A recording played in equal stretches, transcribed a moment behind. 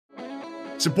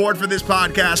Support for this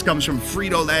podcast comes from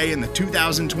Frito-Lay and the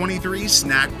 2023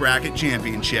 Snack Bracket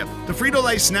Championship. The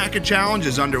Frito-Lay Snack Challenge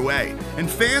is underway, and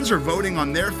fans are voting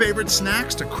on their favorite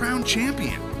snacks to crown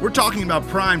champion. We're talking about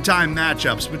prime-time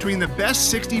matchups between the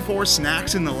best 64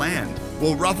 snacks in the land.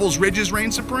 Will Ruffles Ridges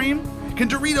reign supreme? Can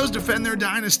Doritos defend their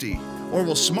dynasty? Or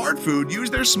will Smart Food use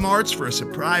their smarts for a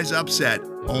surprise upset?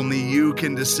 Only you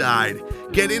can decide.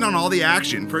 Get in on all the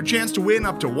action for a chance to win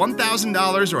up to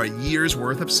 $1,000 or a year's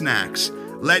worth of snacks.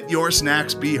 Let your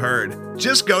snacks be heard.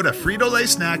 Just go to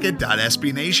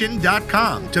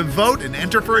fritolaysnacket.sbnation.com to vote and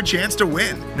enter for a chance to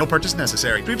win. No purchase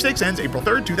necessary. Sweepstakes ends April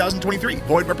 3rd, 2023.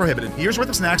 Void where prohibited. Year's worth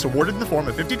of snacks awarded in the form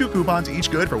of 52 coupons, each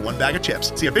good for one bag of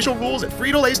chips. See official rules at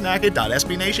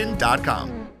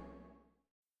fritolaysnacket.sbnation.com.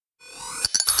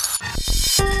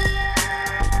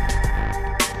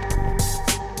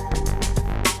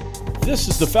 This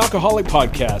is the Falcoholic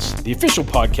Podcast, the official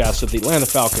podcast of the Atlanta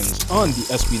Falcons on the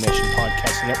SB Nation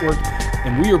Podcast Network,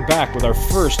 and we are back with our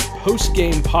first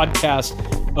post-game podcast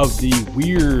of the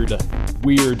weird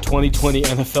 2020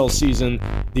 NFL season.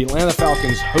 The Atlanta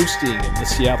Falcons hosting the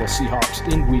Seattle Seahawks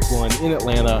in Week 1 in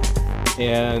Atlanta,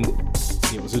 and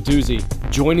it was a doozy.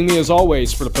 Joining me as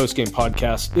always for the post-game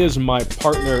podcast is my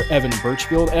partner, Evan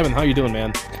Birchfield. Evan, how you doing,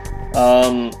 man?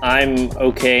 I'm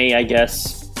okay, I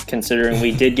guess. Considering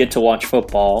we did get to watch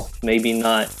football, maybe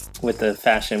not with the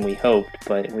fashion we hoped,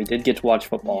 but we did get to watch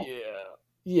football.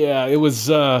 Yeah, it was,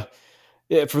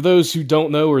 for those who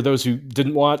don't know or those who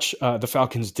didn't watch, the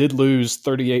Falcons did lose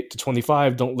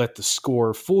 38-25. Don't let the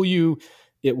score fool you.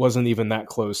 It wasn't even that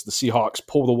close. The Seahawks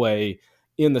pulled away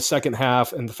in the second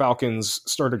half, and the Falcons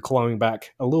started clawing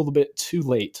back a little bit too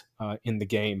late in the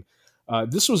game.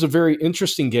 This was a very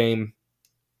interesting game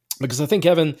because I think,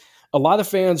 Evan, a lot of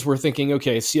fans were thinking,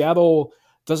 okay, Seattle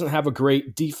doesn't have a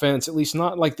great defense, at least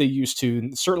not like they used to,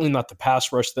 certainly not the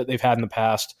pass rush that they've had in the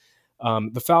past.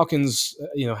 The Falcons,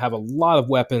 have a lot of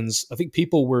weapons. I think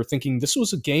people were thinking this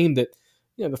was a game that,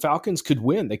 the Falcons could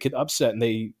win. They could upset, and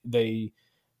they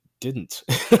didn't.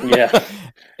 Yeah.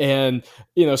 And,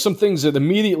 some things that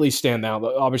immediately stand out.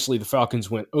 Obviously, the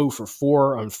Falcons went 0 for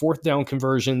 4 on fourth down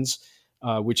conversions,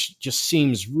 which just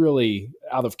seems really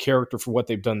out of character for what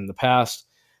they've done in the past.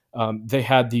 They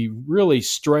had the really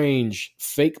strange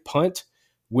fake punt,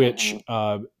 which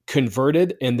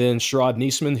converted, and then Sherrod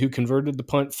Niesman, who converted the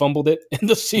punt, fumbled it, and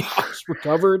the Seahawks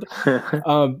recovered.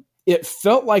 It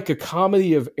felt like a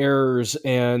comedy of errors,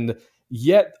 and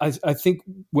yet I think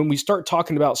when we start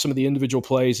talking about some of the individual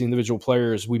plays, the individual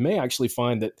players, we may actually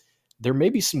find that there may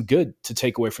be some good to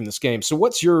take away from this game. So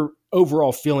what's your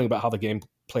overall feeling about how the game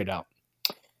played out?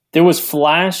 There was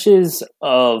flashes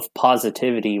of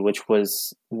positivity, which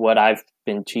was what I've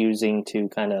been choosing to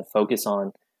kind of focus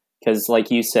on. Because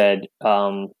like you said,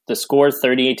 the score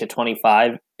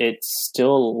 38-25, it's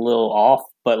still a little off,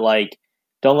 but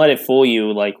don't let it fool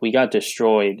you. We got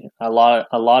destroyed. A lot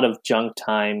of junk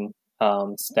time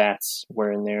stats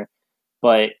were in there.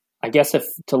 But I guess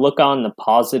to look on the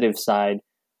positive side,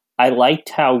 I liked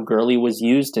how Gurley was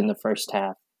used in the first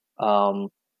half.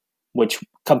 Which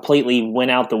completely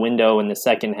went out the window in the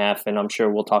second half, and I'm sure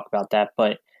we'll talk about that.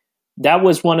 But that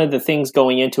was one of the things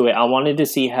going into it. I wanted to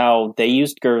see how they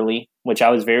used Gurley, which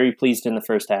I was very pleased in the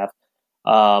first half.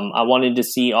 I wanted to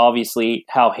see, obviously,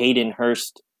 how Hayden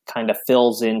Hurst kind of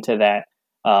fills into that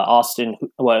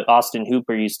what Austin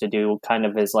Hooper used to do, kind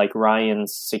of as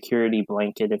Ryan's security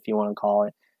blanket, if you want to call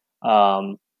it.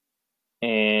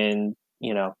 And,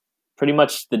 pretty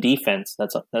much the defense.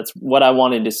 That's what I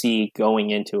wanted to see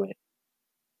going into it.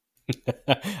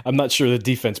 I'm not sure the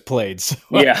defense played. So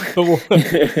yeah.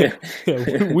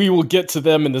 We will get to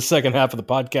them in the second half of the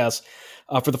podcast.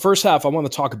 For the first half, I want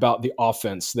to talk about the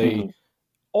offense. They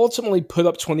ultimately put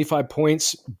up 25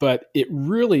 points, but it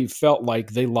really felt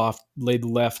like they left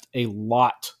a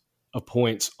lot of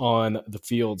points on the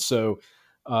field. So,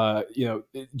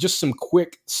 just some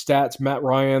quick stats. Matt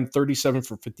Ryan, 37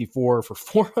 for 54 for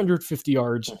 450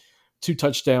 yards, 2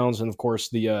 touchdowns, and of course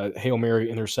the Hail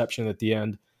Mary interception at the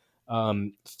end.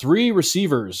 3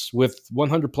 receivers with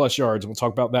 100 plus yards. We'll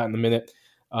talk about that in a minute.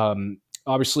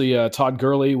 Obviously, Todd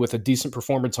Gurley with a decent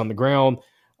performance on the ground.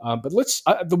 But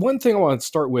the one thing I want to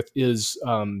start with is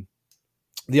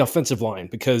the offensive line,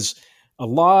 because a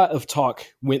lot of talk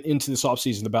went into this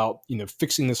offseason about,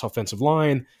 fixing this offensive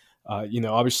line.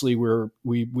 Obviously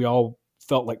we all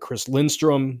felt like Chris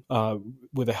Lindstrom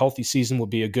with a healthy season would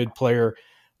be a good player.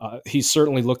 He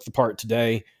certainly looked the part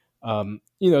today.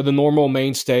 The normal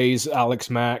mainstays, Alex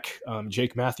Mack,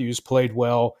 Jake Matthews played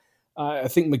well. I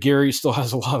think McGarry still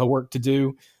has a lot of work to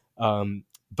do.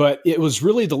 But it was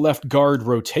really the left guard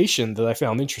rotation that I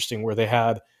found interesting, where they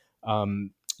had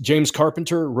James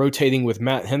Carpenter rotating with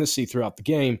Matt Hennessy throughout the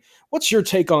game. What's your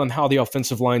take on how the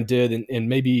offensive line did, and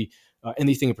maybe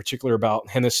anything in particular about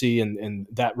Hennessy and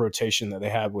that rotation that they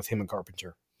had with him and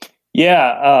Carpenter?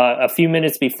 Yeah, a few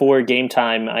minutes before game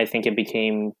time, I think it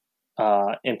became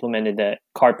implemented that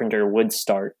Carpenter would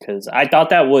start, because I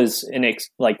thought that was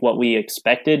like what we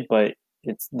expected, but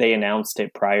they announced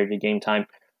it prior to game time.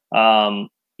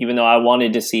 Even though I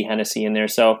wanted to see Hennessy in there,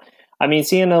 so I mean,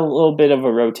 seeing a little bit of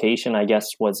a rotation, I guess,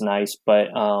 was nice. But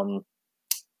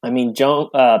I mean,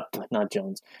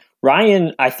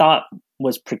 Ryan, I thought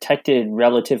was protected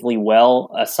relatively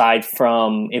well. Aside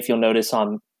from, if you'll notice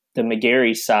on the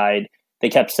McGarry side, they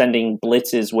kept sending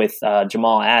blitzes with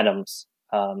Jamal Adams,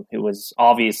 who was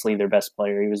obviously their best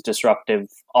player. He was disruptive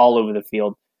all over the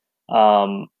field.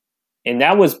 And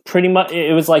that was pretty much,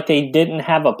 it was like they didn't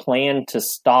have a plan to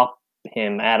stop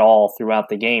him at all throughout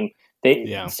the game.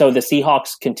 So the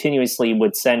Seahawks continuously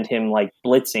would send him like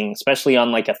blitzing, especially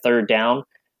on like a third down.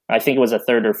 I think it was a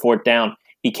third or fourth down.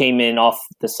 He came in off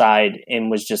the side and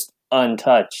was just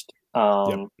untouched.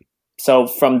 So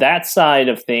from that side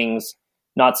of things,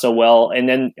 not so well. And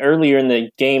then earlier in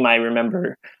the game, I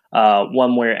remember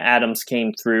one where Adams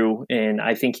came through, and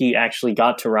I think he actually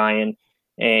got to Ryan,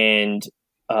 and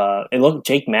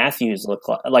Jake Matthews looked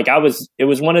like it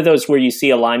was one of those where you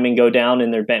see a lineman go down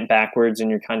and they're bent backwards, and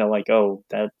you're kind of like, oh,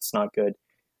 that's not good.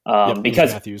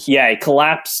 Because it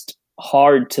collapsed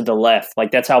hard to the left.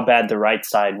 Like, that's how bad the right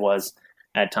side was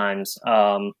at times.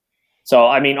 So,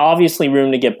 I mean, obviously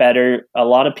room to get better. A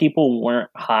lot of people weren't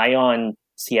high on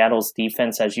Seattle's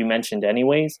defense, as you mentioned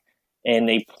anyways, and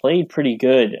they played pretty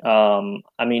good.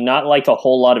 I mean, not like a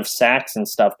whole lot of sacks and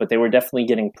stuff, but they were definitely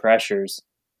getting pressures.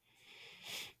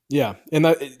 Yeah, and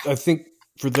I think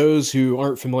for those who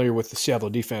aren't familiar with the Seattle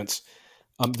defense,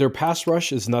 their pass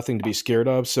rush is nothing to be scared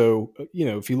of. So,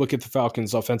 if you look at the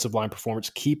Falcons' offensive line performance,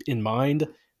 keep in mind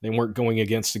they weren't going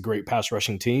against a great pass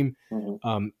rushing team.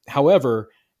 Mm-hmm. However,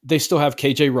 they still have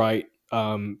KJ Wright,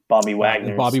 Bobby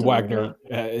Wagner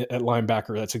at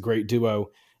linebacker. That's a great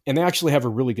duo. And they actually have a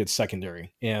really good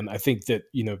secondary. And I think that,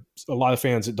 a lot of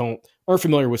fans that aren't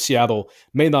familiar with Seattle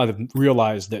may not have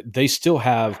realized that they still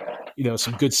have,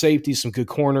 some good safeties, some good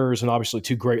corners, and obviously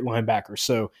two great linebackers.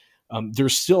 So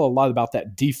there's still a lot about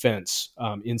that defense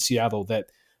in Seattle that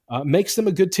makes them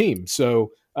a good team. So,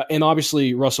 and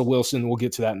obviously Russell Wilson, we'll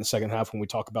get to that in the second half when we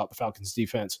talk about the Falcons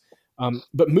defense.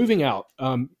 But moving out,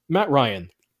 Matt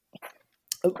Ryan,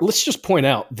 let's just point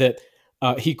out that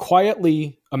he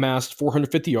quietly amassed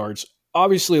 450 yards,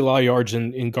 obviously a lot of yards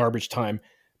in garbage time.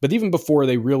 But even before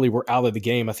they really were out of the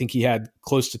game, I think he had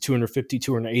close to 250,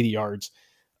 280 yards.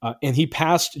 And he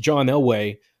passed John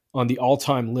Elway on the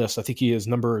all-time list. I think he is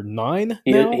number 9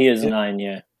 now. He is 9,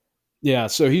 yeah. Yeah,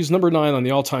 so he's number 9 on the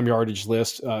all-time yardage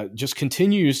list. Just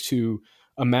continues to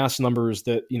amass numbers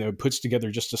that, puts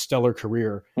together just a stellar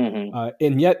career. Mm-hmm.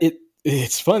 And yet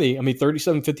it's funny. I mean,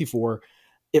 37-54,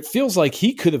 it feels like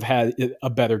he could have had a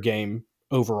better game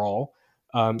overall.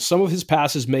 Some of his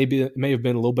passes may have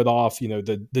been a little bit off.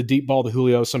 The deep ball to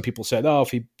Julio, some people said, oh,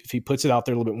 if he puts it out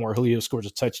there a little bit more, Julio scores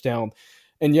a touchdown.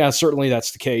 And yeah, certainly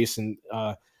that's the case. And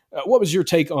what was your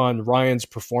take on Ryan's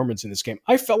performance in this game?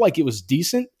 I felt like it was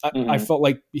decent. I felt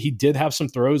like he did have some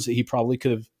throws that he probably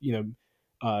could have,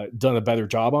 done a better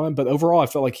job on. But overall, I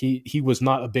felt like he was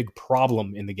not a big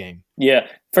problem in the game. Yeah.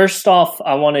 First off,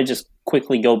 I want to just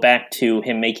quickly go back to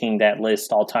him making that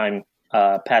list all-time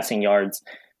passing yards.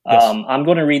 Yes. I'm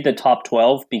going to read the top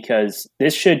 12 because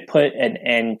this should put an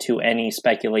end to any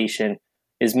speculation.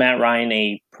 Is Matt Ryan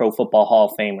a Pro Football Hall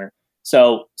of Famer?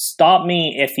 So stop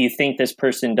me if you think this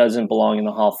person doesn't belong in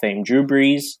the Hall of Fame. Drew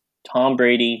Brees, Tom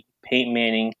Brady, Peyton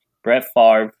Manning, Brett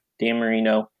Favre, Dan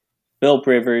Marino, Philip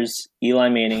Rivers, Eli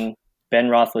Manning, Ben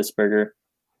Roethlisberger,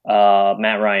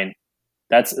 Matt Ryan.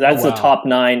 That's the top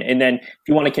 9. And then if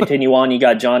you want to continue on, you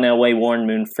got John Elway, Warren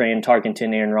Moon, Fran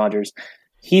Tarkenton, Aaron Rodgers.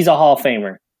 He's a Hall of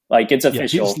Famer. Like, it's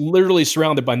official. He's literally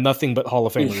surrounded by nothing but Hall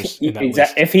of Famers. In that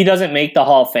list. If he doesn't make the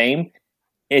Hall of Fame,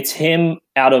 it's him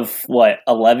out of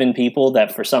 11 people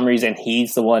that for some reason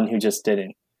he's the one who just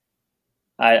didn't.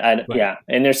 Right. Yeah.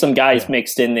 And there's some guys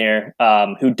mixed in there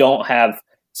who don't have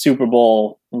Super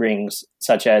Bowl rings,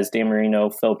 such as Dan Marino,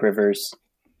 Philip Rivers.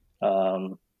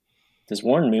 Does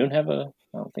Warren Moon have a?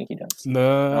 I don't think he does.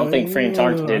 No, I don't think Fran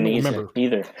Tarkenton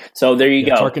either. So there you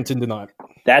go. Tarkenton did not.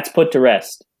 That's put to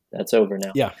rest. That's over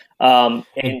now. Yeah.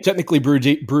 And technically, Drew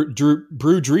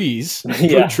Brees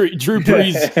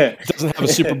doesn't have a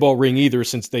Super Bowl ring either,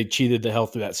 since they cheated the hell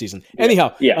through that season.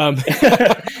 Anyhow,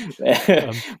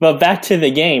 but back to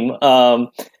the game. I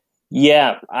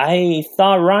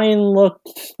thought Ryan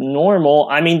looked normal.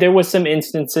 I mean, there was some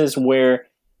instances where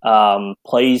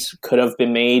Plays could have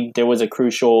been made. There was a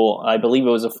crucial, I believe it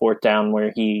was a fourth down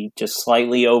where he just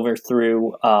slightly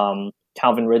overthrew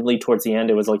Calvin Ridley towards the end.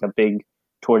 It was like a big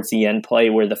towards the end play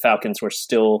where the Falcons were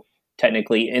still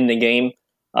technically in the game.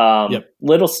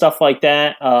 Little stuff like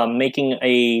that,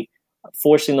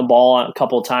 forcing the ball a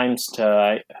couple of times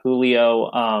to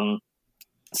Julio.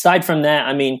 Aside from that,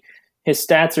 I mean, his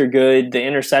stats are good. The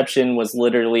interception was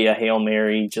literally a Hail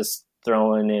Mary, just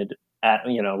throwing it at,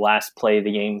 last play of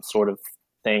the game sort of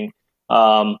thing.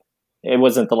 It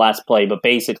wasn't the last play, but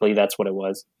basically that's what it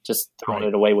was. Just throwing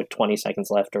it away with 20 seconds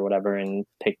left or whatever and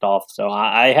picked off. So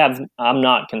I'm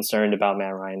not concerned about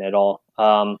Matt Ryan at all.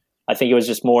 I think it was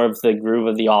just more of the groove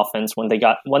of the offense.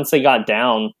 Once they got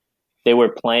down, they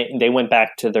went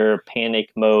back to their panic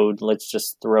mode. Let's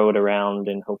just throw it around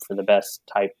and hope for the best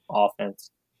type offense.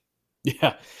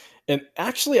 Yeah. And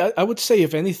actually, I would say,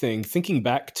 if anything, thinking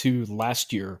back to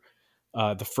last year,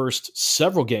 the first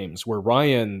several games where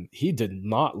Ryan, he did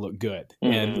not look good.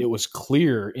 Mm-hmm. And it was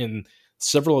clear in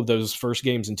several of those first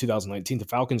games in 2019, the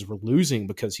Falcons were losing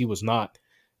because he was not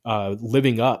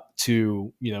living up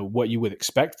to, what you would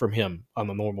expect from him on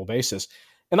a normal basis.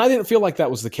 And I didn't feel like that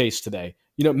was the case today.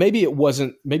 Maybe he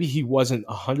wasn't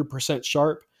 100%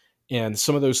 sharp, and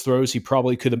some of those throws he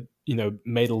probably could have,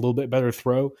 made a little bit better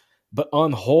throw. But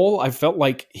on whole, I felt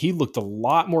like he looked a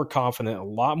lot more confident, a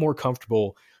lot more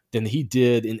comfortable than he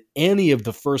did in any of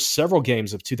the first several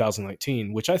games of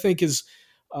 2019, which I think is,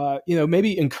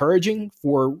 maybe encouraging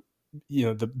for,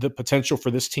 the potential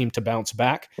for this team to bounce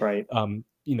back. Right.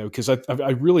 Because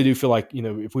I really do feel like,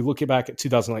 if we look back at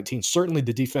 2019, certainly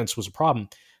the defense was a problem,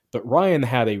 but Ryan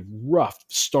had a rough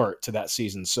start to that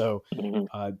season. So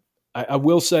I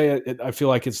will say I feel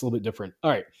like it's a little bit different. All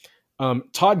right.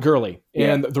 Todd Gurley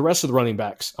and the rest of the running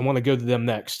backs, I want to go to them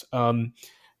next.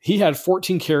 He had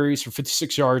 14 carries for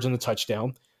 56 yards and a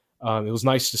touchdown. It was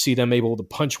nice to see them able to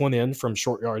punch one in from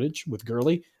short yardage with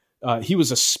Gurley. He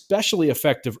was especially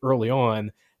effective early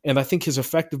on, and I think his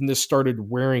effectiveness started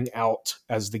wearing out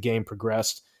as the game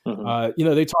progressed. Mm-hmm.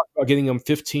 They talked about getting him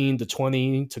 15 to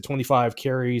 20 to 25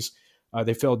 carries.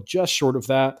 They fell just short of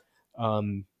that.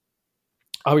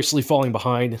 Obviously, falling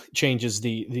behind changes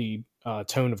the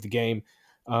tone of the game.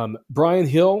 Brian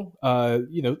Hill,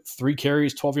 3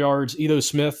 carries, 12 yards. Ito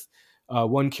Smith,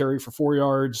 1 carry for 4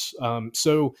 yards.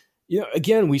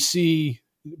 Again, we see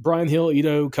Brian Hill,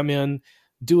 Ito come in,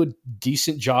 do a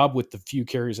decent job with the few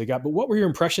carries they got. But what were your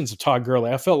impressions of Todd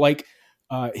Gurley? I felt like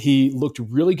he looked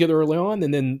really good early on,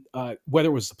 and then whether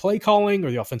it was the play calling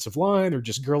or the offensive line or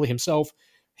just Gurley himself,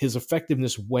 his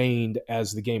effectiveness waned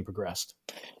as the game progressed.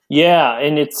 Yeah,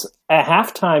 and it's at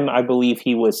halftime, I believe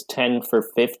he was 10 for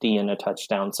 50 in a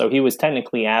touchdown. So he was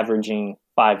technically averaging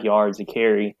 5 yards a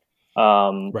carry.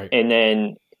 Right. And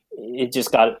then it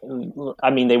just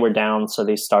they were down, so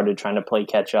they started trying to play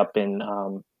catch up. And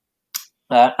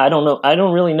I don't know. I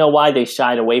don't really know why they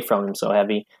shied away from him so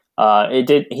heavy.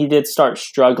 He did start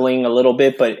struggling a little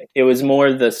bit, but it was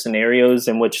more the scenarios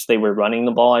in which they were running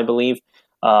the ball, I believe.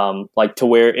 Like to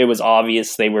where it was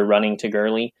obvious they were running to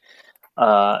Gurley.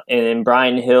 And then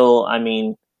Brian Hill,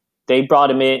 they brought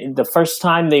him in. The first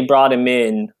time they brought him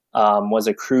in was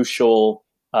a crucial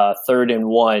 3rd and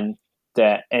 1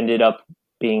 that ended up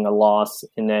being a loss.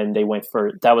 And then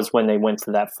that was when they went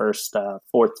for that first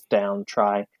 4th down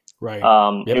try. Right.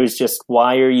 It was just,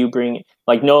 why are you bringing,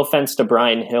 no offense to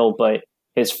Brian Hill, but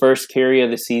his first carry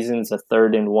of the season is a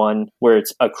 3rd and 1 where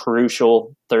it's a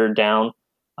crucial 3rd down.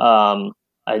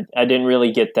 I didn't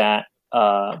really get that.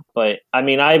 But I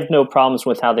have no problems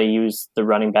with how they use the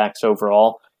running backs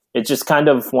overall. It's just kind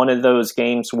of one of those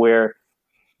games where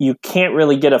you can't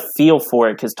really get a feel for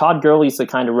it because Todd Gurley's the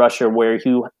kind of rusher where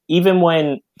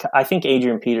I think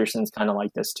Adrian Peterson's kind of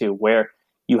like this too, where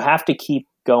you have to keep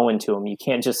going to him. You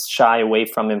can't just shy away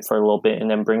from him for a little bit and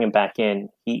then bring him back in.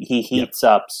 He heats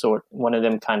up, one of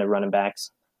them kind of running backs.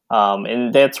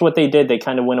 And that's what they did. They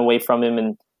kind of went away from him,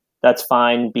 and that's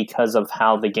fine because of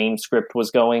how the game script was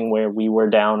going, where we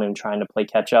were down and trying to play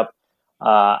catch up.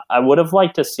 I would have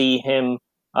liked to see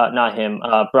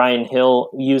Brian Hill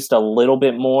used a little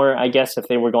bit more, I guess, if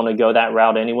they were going to go that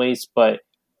route anyways. But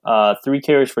 3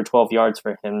 carries for 12 yards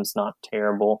for him is not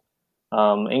terrible.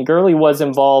 And Gurley was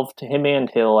involved, him and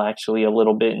Hill actually, a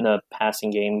little bit in the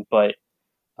passing game. But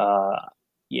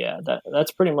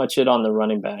that's pretty much it on the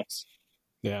running backs.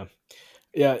 Yeah.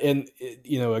 Yeah, and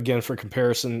again, for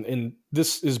comparison, and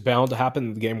this is bound to happen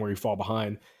in the game where you fall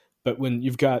behind, but when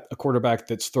you've got a quarterback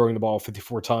that's throwing the ball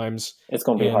 54 times, it's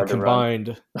going to be hard to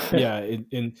run.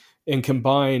 And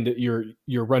combined,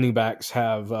 your running backs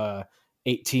have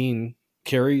 18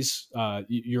 carries,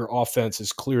 your offense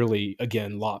is clearly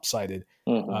again lopsided.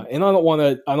 Mm-hmm. And I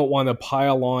don't want to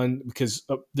pile on, because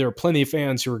there are plenty of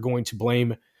fans who are going to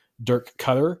blame Dirk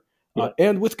Cutter,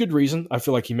 and with good reason. I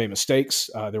feel like he made mistakes.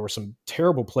 There were some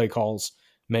terrible play calls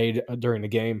made during the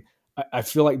game. I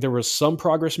feel like there was some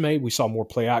progress made. We saw more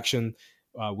play action.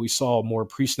 We saw more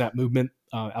pre-snap movement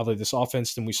out of this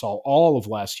offense than we saw all of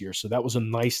last year. So that was a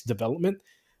nice development.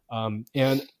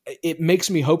 And it makes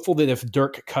me hopeful that if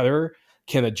Dirk Cutter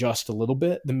can adjust a little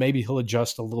bit, then maybe he'll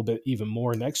adjust a little bit even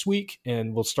more next week,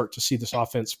 and we'll start to see this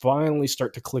offense finally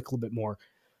start to click a little bit more.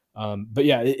 But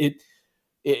yeah,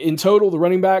 in total, the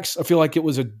running backs, I feel like it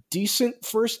was a decent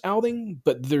first outing,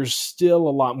 but there's still a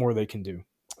lot more they can do.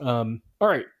 All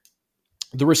right,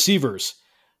 the receivers.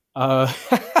 Why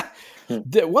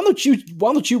don't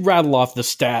you rattle off the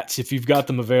stats if you've got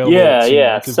them available?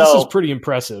 Yeah. Because this is pretty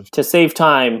impressive. To save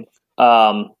time,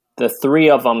 the three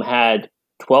of them had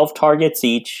 12 targets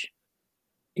each,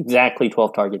 exactly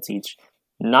 12 targets each,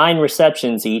 9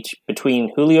 receptions each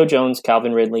between Julio Jones,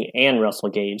 Calvin Ridley, and Russell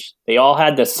Gage. They all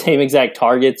had the same exact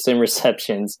targets and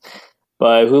receptions,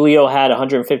 but Julio had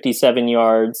 157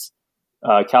 yards,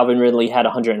 Calvin Ridley had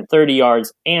 130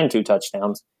 yards and 2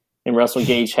 touchdowns, and Russell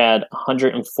Gage had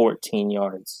 114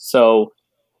 yards. So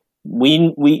I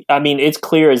mean, it's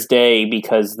clear as day,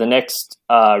 because the next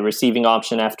receiving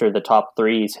option after the top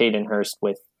 3 is Hayden Hurst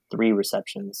with 3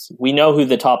 receptions. We know who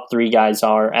the top 3 guys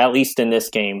are, at least in this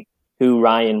game, who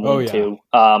Ryan went to.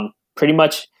 Pretty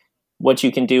much what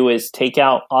you can do is take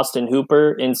out Austin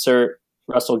Hooper, insert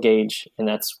Russell Gage, and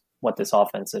that's what this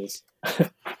offense is.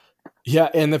 Yeah,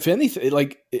 and if anything,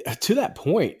 like, to that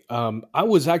point, I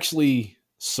was actually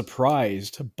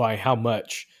surprised by how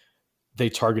much they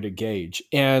targeted Gage.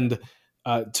 And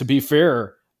to be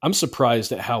fair, I'm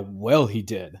surprised at how well he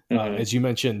did. As you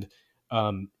mentioned,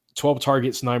 12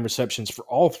 targets, 9 receptions for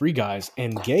all 3 guys.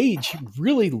 And Gage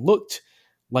really looked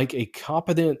like a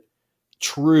competent,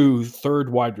 true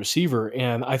third wide receiver.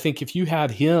 And I think if you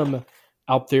had him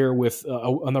out there with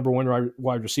a number 1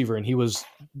 wide receiver, and he was,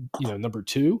 number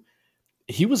 2,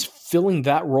 he was filling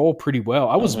that role pretty well.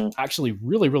 I was actually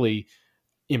really, really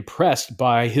impressed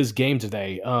by his game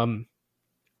today.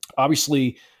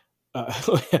 Obviously,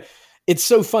 it's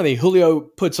so funny. Julio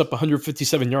puts up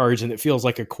 157 yards, and it feels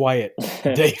like a quiet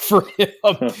day for him.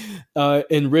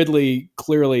 And Ridley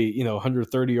clearly,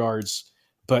 130 yards.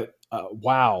 But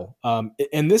wow.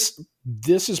 And this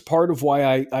is part of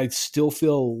why I still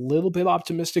feel a little bit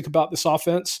optimistic about this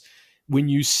offense. When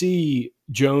you see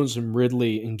Jones and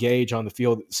Ridley engage on the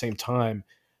field at the same time,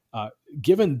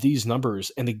 given these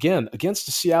numbers, and again, against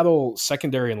the Seattle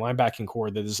secondary and linebacking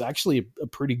core that is actually a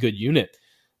pretty good unit,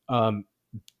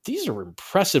 these are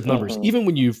impressive numbers. Even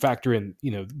when you factor in,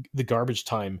 the garbage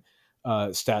time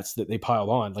stats that they piled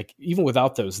on, like even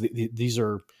without those, these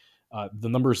are the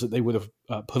numbers that they would have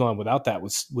put on without that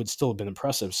would still have been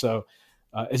impressive. So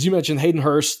as you mentioned, Hayden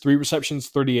Hurst, 3 receptions,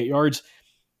 38 yards.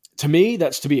 To me,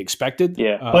 that's to be expected.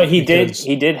 Yeah, but he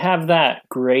did have that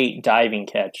great diving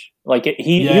catch. Like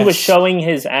he was showing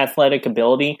his athletic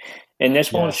ability, and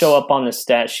this won't show up on the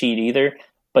stat sheet either.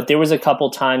 But there was a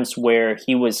couple times where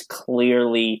he was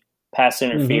clearly pass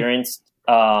interference,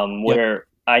 where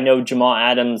I know Jamal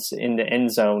Adams in the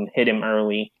end zone hit him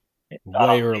early.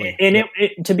 Way early. And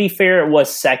to be fair, it was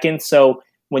second. So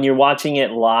when you're watching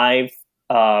it live,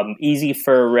 easy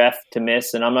for a ref to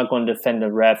miss. And I'm not going to defend the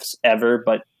refs ever,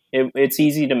 but it's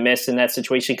easy to miss in that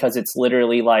situation because it's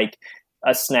literally like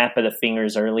a snap of the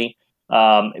fingers early.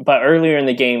 But earlier in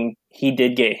the game, he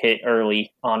did get hit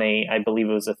early on I believe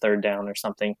it was a 3rd down or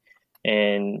something.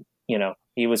 And,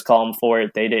 he was calling for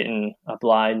it. They didn't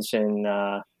oblige. And,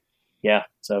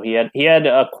 so he had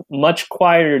a much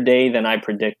quieter day than I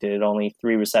predicted, only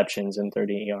 3 receptions and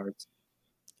 38 yards.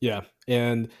 Yeah.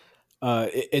 And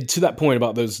to that point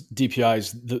about those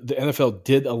DPIs, the NFL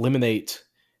did eliminate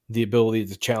the ability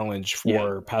to challenge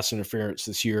for pass interference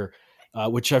this year,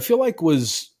 which I feel like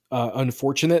was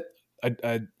unfortunate.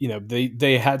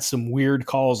 They had some weird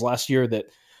calls last year that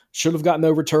should have gotten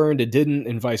overturned. It didn't,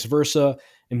 and vice versa.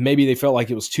 And maybe they felt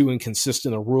like it was too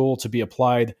inconsistent a rule to be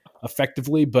applied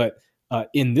effectively. But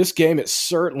in this game, it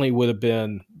certainly would have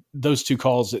been those 2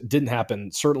 calls that didn't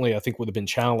happen. Certainly, I think would have been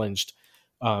challenged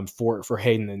for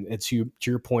Hayden. And to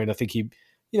your point, I think he,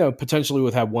 potentially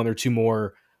would have 1 or 2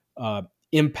 more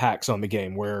impacts on the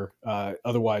game where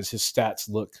otherwise his stats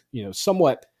look,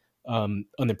 somewhat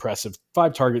unimpressive.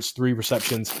 5 targets, 3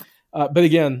 receptions. But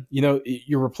again,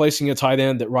 you're replacing a tight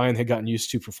end that Ryan had gotten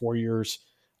used to for 4 years.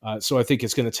 So I think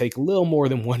it's going to take a little more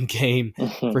than 1 game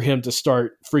for him to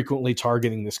start frequently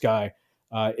targeting this guy.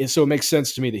 And so it makes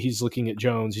sense to me that he's looking at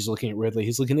Jones, he's looking at Ridley,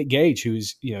 he's looking at Gage,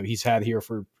 who's he's had here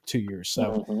for 2 years.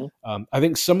 So I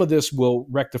think some of this will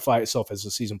rectify itself as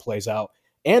the season plays out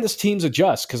and as teams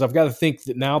adjust. Because I've got to think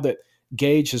that now that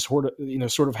Gage has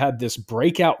sort of had this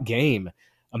breakout game,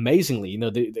 amazingly,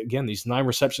 again, these 9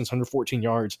 receptions, 114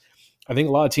 yards. I think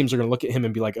a lot of teams are going to look at him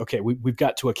and be like, okay, we've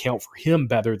got to account for him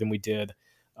better than we did,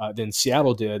 than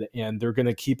Seattle did, and they're going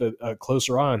to keep a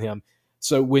closer eye on him.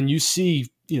 So when you see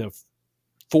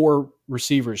 4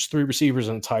 receivers, 3 receivers,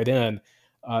 and a tight end,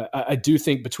 I do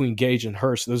think between Gage and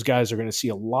Hurst, those guys are going to see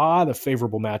a lot of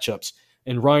favorable matchups,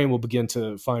 and Ryan will begin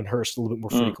to find Hurst a little bit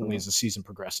more frequently as the season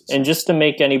progresses. And just to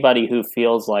make anybody who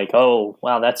feels like, oh,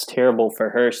 wow, that's terrible for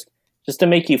Hurst, just to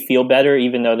make you feel better,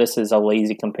 even though this is a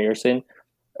lazy comparison,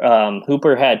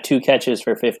 Hooper had 2 catches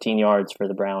for 15 yards for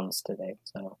the Browns today.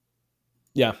 So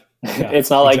yeah it's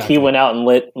not like he went out and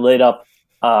lit up.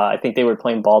 I think they were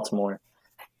playing Baltimore.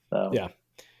 So. Yeah.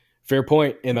 Fair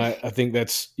point. And I think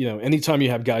that's, anytime you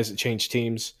have guys that change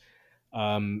teams,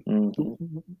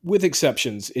 with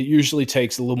exceptions, it usually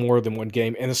takes a little more than one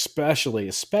game. And especially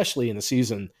in the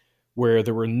season where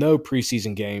there were no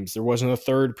preseason games, there wasn't a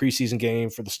third preseason game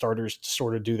for the starters to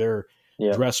sort of do their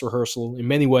dress rehearsal. In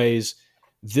many ways,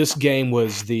 this game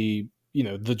was the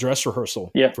dress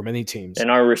rehearsal for many teams. And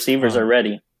our receivers are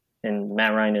ready, and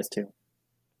Matt Ryan is too.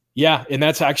 Yeah. And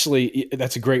that's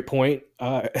a great point.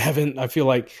 Evan, I feel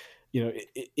like,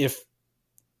 if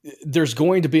there's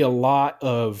going to be a lot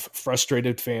of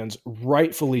frustrated fans,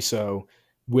 rightfully so,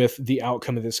 with the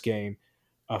outcome of this game.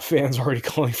 Fans already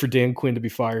calling for Dan Quinn to be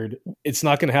fired. It's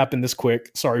not going to happen this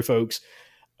quick. Sorry, folks.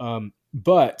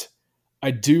 But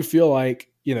I do feel like,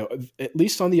 at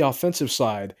least on the offensive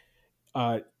side,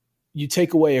 you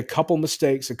take away a couple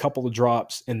mistakes, a couple of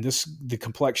drops, and the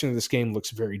complexion of this game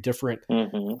looks very different.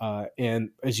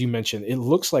 And as you mentioned, it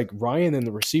looks like Ryan and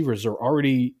the receivers are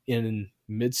already in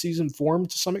midseason form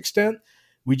to some extent.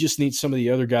 We just need some of the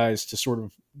other guys to sort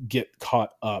of get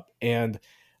caught up. And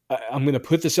I'm going to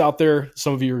put this out there.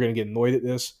 Some of you are going to get annoyed at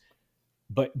this,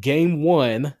 but game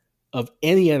 1 of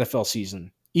any NFL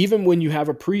season, even when you have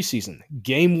a preseason,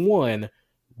 game 1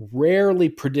 rarely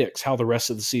predicts how the rest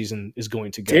of the season is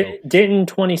going to go. Didn't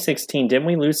 2016, didn't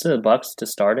we lose to the Bucs to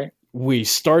start it? We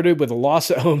started with a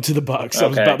loss at home to the Bucs. Okay. I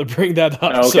was about to bring that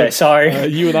up. Okay, sorry.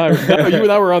 You and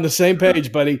I were on the same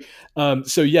page, buddy.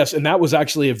 So yes, and that was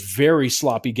actually a very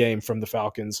sloppy game from the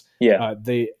Falcons. Yeah,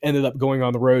 they ended up going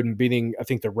on the road and beating, I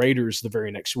think, the Raiders the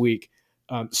very next week.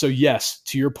 So yes,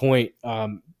 to your point,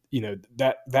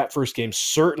 that first game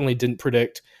certainly didn't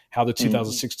predict how the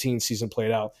 2016 season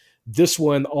played out. This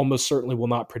one almost certainly will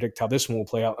not predict how this one will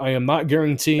play out. I am not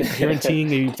guaranteeing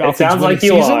a Falcons it sounds like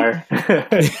you season. are.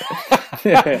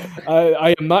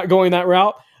 I am not going that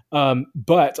route,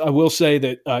 but I will say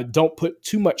that don't put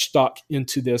too much stock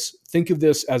into this. Think of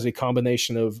this as a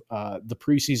combination of the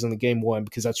preseason and the game 1,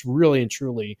 because that's really and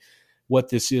truly what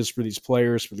this is for these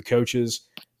players, for the coaches.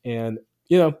 And,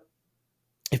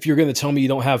 if you're going to tell me you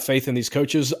don't have faith in these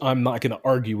coaches, I'm not going to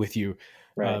argue with you.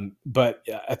 Right. But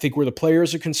I think where the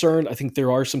players are concerned, I think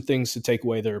there are some things to take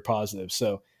away that are positive.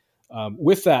 So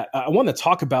with that, I want to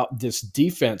talk about this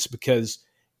defense, because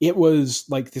it was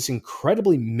like this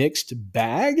incredibly mixed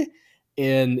bag.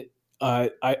 And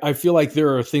I feel like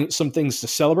there are some things to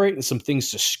celebrate and some things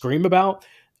to scream about.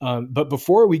 But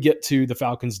before we get to the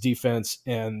Falcons defense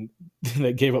and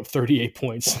that gave up 38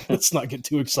 points, let's not get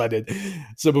too excited.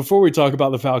 So before we talk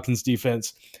about the Falcons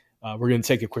defense, we're going to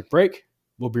take a quick break.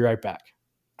 We'll be right back.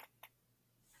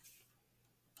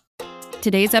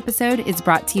 Today's episode is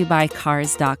brought to you by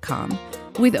Cars.com.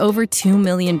 With over 2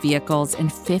 million vehicles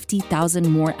and 50,000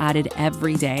 more added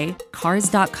every day,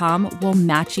 Cars.com will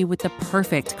match you with the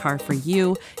perfect car for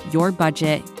you, your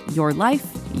budget, your life,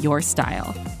 your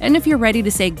style. And if you're ready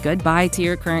to say goodbye to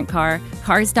your current car,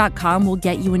 Cars.com will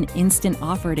get you an instant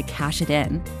offer to cash it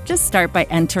in. Just start by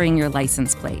entering your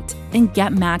license plate and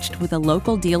get matched with a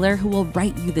local dealer who will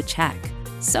write you the check.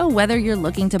 So whether you're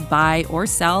looking to buy or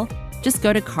sell, just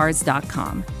go to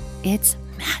Cars.com. It's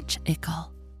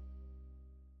magical.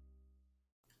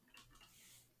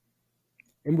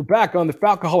 And we're back on the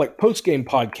Falcoholic Postgame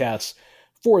podcast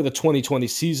for the 2020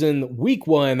 season. Week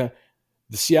 1,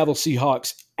 the Seattle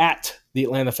Seahawks at the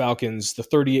Atlanta Falcons, the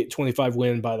 38-25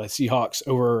 win by the Seahawks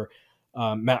over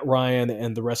Matt Ryan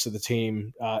and the rest of the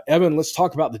team. Evan, let's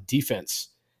talk about the defense.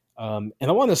 And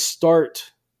I want to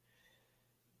start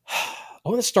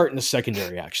in the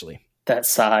secondary, actually. That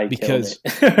sigh, because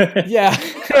yeah.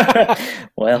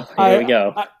 Well, here we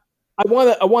go. I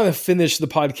want to finish the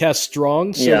podcast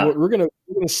strong, so we're gonna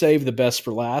save the best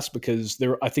for last, because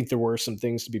I think there were some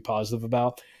things to be positive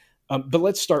about. But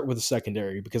let's start with the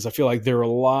secondary, because I feel like there are a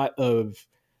lot of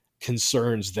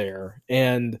concerns there.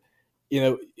 And,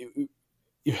 I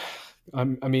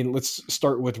mean, let's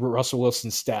start with Russell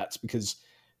Wilson's stats, because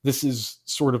this is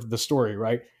sort of the story,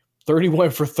 right? 31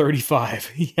 for 35.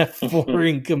 He had 4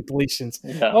 incompletions.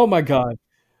 Yeah. Oh, my God.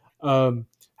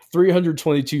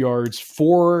 322 yards,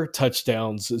 4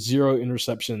 touchdowns, 0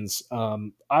 interceptions.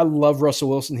 I love Russell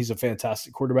Wilson. He's a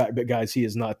fantastic quarterback, but guys, he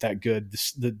is not that good.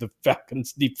 The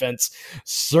Falcons defense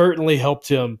certainly helped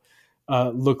him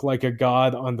look like a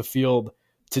god on the field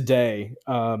today.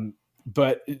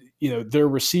 But, their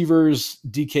receivers,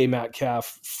 DK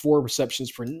Metcalf, 4 receptions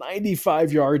for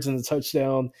 95 yards and a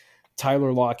touchdown.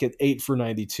 Tyler Lockett, 8 for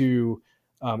 92.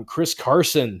 Chris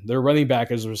Carson, their running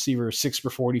back as a receiver, 6 for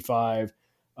 45.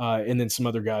 And then some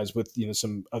other guys with,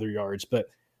 some other yards. But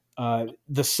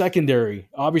the secondary,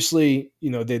 obviously,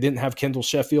 they didn't have Kendall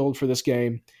Sheffield for this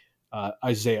game.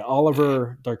 Isaiah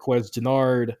Oliver, Darquez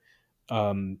Dennard,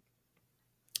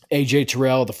 AJ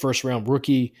Terrell, the first-round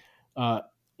rookie.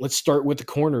 Let's start with the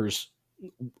corners.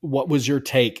 What was your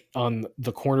take on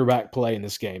the cornerback play in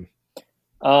this game?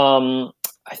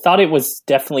 I thought it was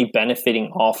definitely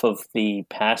benefiting off of the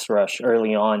pass rush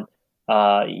early on.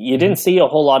 You didn't see a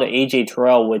whole lot of AJ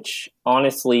Terrell, which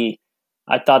honestly,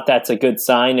 I thought that's a good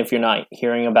sign if you're not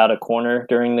hearing about a corner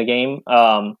during the game.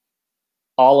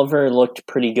 Oliver looked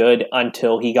pretty good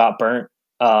until he got burnt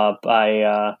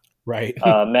by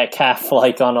Metcalf,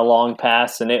 like on a long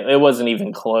pass, and it wasn't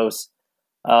even close.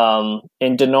 And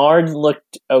Dennard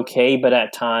looked okay, but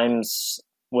at times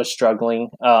was struggling.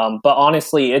 But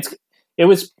honestly, it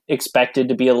was expected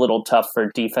to be a little tough for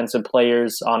defensive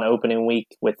players on opening week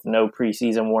with no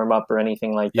preseason warm-up or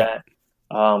anything like that.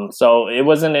 So it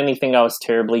wasn't anything I was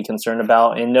terribly concerned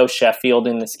about, and no Sheffield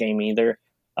in this game either.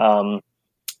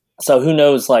 So who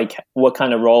knows, like, what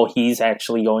kind of role he's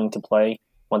actually going to play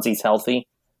once he's healthy.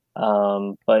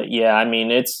 But yeah, I mean,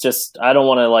 it's just, I don't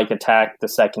want to like attack the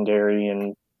secondary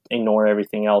and ignore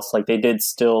everything else. Like, they did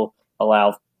still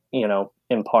allow,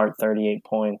 in part 38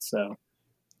 points. So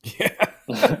yeah,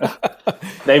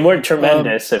 they weren't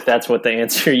tremendous, if that's what the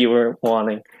answer you were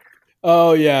wanting.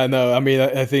 Oh yeah, no, I mean,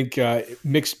 I think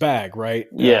mixed bag, right?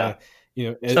 Yeah,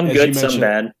 some good, some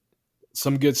bad.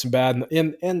 Some good, some bad.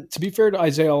 And to be fair to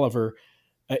Isaiah Oliver,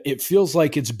 it feels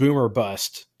like it's boom or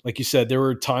bust. Like you said, there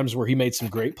were times where he made some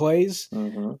great plays,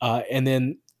 and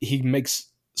then he makes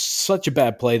such a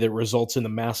bad play that results in a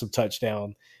massive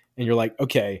touchdown, and you're like,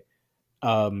 okay,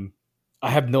 I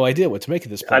have no idea what to make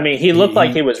of this play. I mean, he looked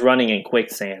like he was running in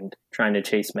quicksand trying to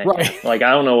chase Metcalf. Right. Like,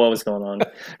 I don't know what was going on.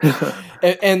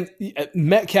 and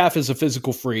Metcalf is a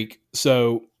physical freak,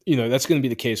 so that's going to be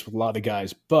the case with a lot of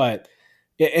guys. But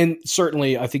and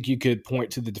certainly, I think you could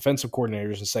point to the defensive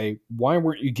coordinators and say, why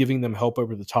weren't you giving them help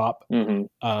over the top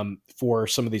for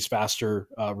some of these faster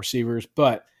receivers?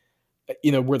 But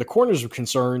where the corners are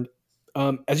concerned,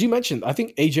 as you mentioned, I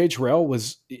think AJ Terrell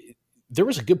there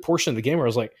was a good portion of the game where I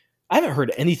was like, I haven't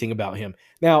heard anything about him.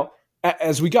 Now,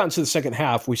 as we got into the second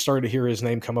half, we started to hear his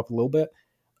name come up a little bit.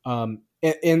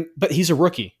 But he's a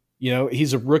rookie.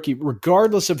 He's a rookie,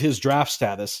 regardless of his draft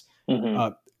status.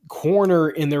 Corner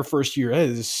in their first year, that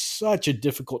is such a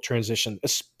difficult transition,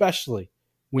 especially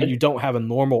when you don't have a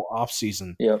normal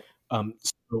offseason. Yep.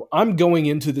 So I'm going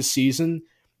into the season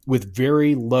with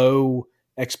very low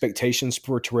expectations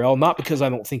for Terrell, not because I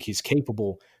don't think he's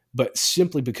capable, but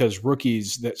simply because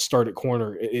rookies that start at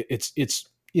corner, it's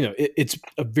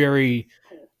a very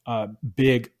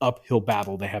big uphill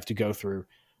battle they have to go through.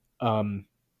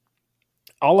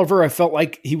 Oliver, I felt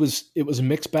like it was a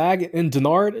mixed bag, and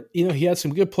Dennard, he had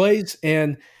some good plays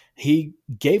and he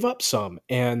gave up some.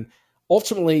 And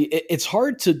ultimately, it's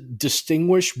hard to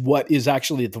distinguish what is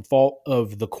actually the fault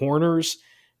of the corners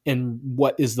and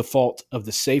what is the fault of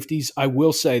the safeties. I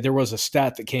will say there was a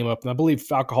stat that came up, and I believe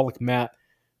Falcoholic Matt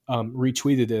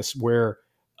retweeted this, where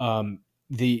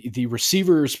the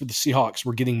receivers for the Seahawks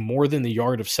were getting more than the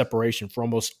yard of separation for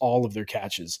almost all of their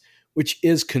catches, which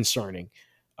is concerning.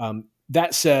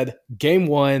 That said, game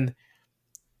one,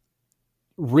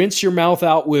 rinse your mouth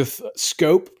out with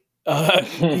scope.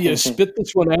 Spit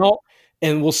this one out,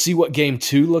 and we'll see what game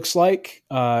two looks like,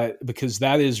 because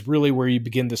that is really where you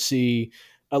begin to see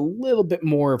a little bit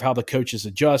more of how the coaches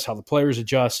adjust, how the players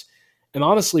adjust. And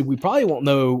honestly, we probably won't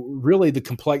know really the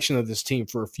complexion of this team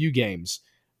for a few games.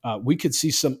 We could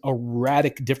see some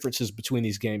erratic differences between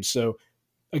these games. So,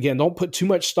 again, don't put too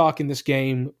much stock in this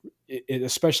game,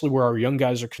 especially where our young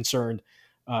guys are concerned,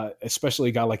 especially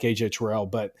a guy like AJ Terrell.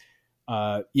 But,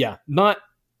 not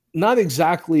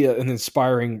exactly an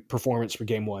inspiring performance for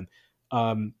game one.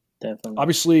 Definitely.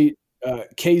 Obviously,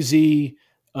 KZ,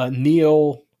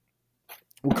 Neal,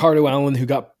 Ricardo Allen, who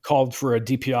got called for a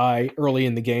DPI early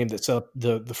in the game that set up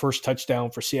the first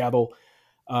touchdown for Seattle.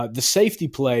 The safety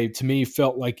play to me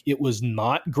felt like it was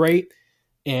not great.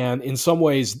 And in some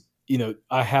ways,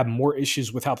 I have more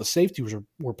issues with how the safeties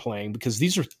were playing, because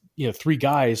these are, three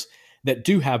guys that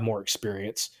do have more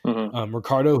experience. Mm-hmm.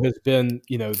 Ricardo has been,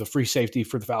 the free safety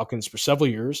for the Falcons for several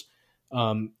years.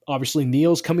 Obviously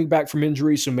Neal's coming back from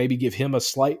injury, so maybe give him a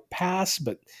slight pass,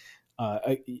 but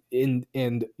KZ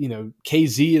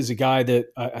is a guy that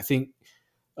I think,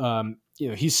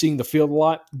 he's seeing the field a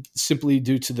lot simply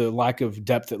due to the lack of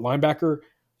depth at linebacker.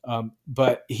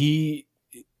 But he,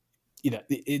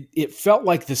 it felt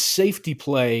like the safety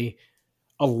play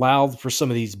allowed for some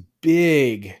of these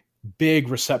big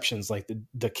receptions, like the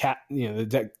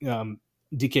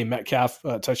DK Metcalf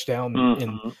touchdown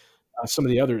and some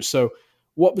of the others. So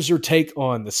what was your take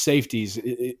on the safeties?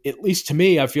 At least to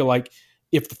me, I feel like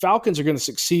if the Falcons are going to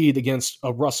succeed against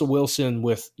a Russell Wilson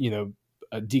with,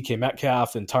 a DK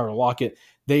Metcalf and Tyler Lockett,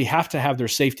 they have to have their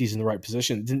safeties in the right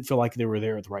position. It didn't feel like they were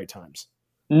there at the right times.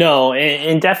 No,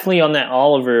 and definitely on that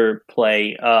Oliver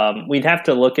play, we'd have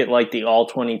to look at like the all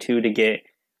 22 to get,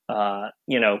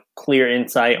 clear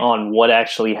insight on what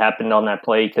actually happened on that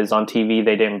play, because on TV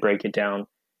they didn't break it down.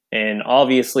 And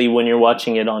obviously when you're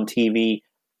watching it on TV,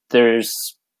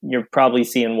 you're probably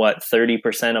seeing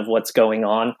 30% of what's going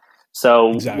on.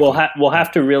 So exactly. we'll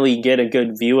have to really get a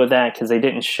good view of that, because they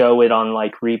didn't show it on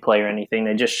like replay or anything.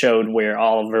 They just showed where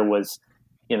Oliver was,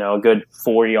 a good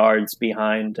 4 yards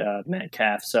behind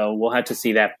Metcalf. So we'll have to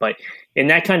see that. But in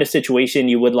that kind of situation,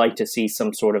 you would like to see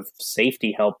some sort of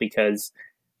safety help, because,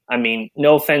 I mean,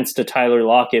 no offense to Tyler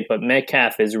Lockett, but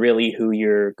Metcalf is really who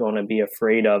you're going to be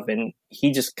afraid of. And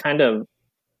he just kind of,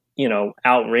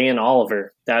 outran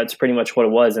Oliver. That's pretty much what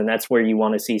it was. And that's where you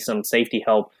want to see some safety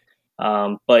help.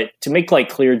 But to make like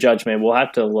clear judgment, we'll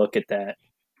have to look at that.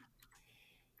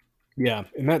 Yeah.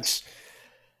 And that's,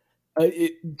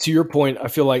 to your point, I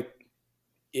feel like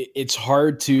it's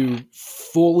hard to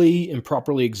fully and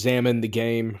properly examine the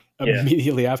game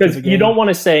immediately after the game. You don't want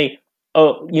to say,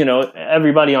 oh,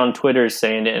 everybody on Twitter is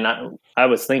saying it, and I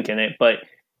was thinking it, but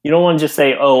you don't want to just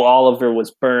say, oh, Oliver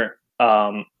was burnt.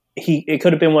 It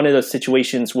could have been one of those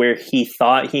situations where he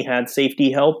thought he had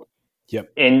safety help,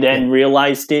 and then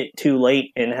realized it too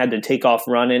late and had to take off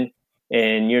running.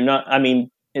 And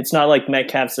it's not like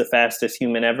Metcalf's the fastest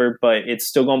human ever, but it's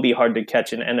still going to be hard to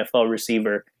catch an NFL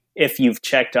receiver if you've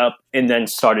checked up and then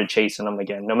started chasing them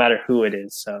again, no matter who it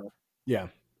is. So yeah,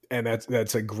 and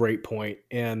that's a great point.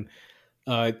 And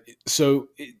so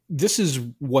this is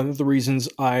one of the reasons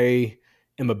I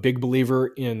am a big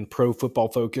believer in Pro Football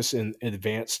Focus and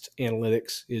advanced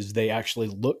analytics, is they actually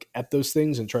look at those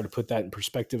things and try to put that in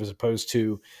perspective, as opposed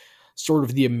to sort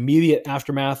of the immediate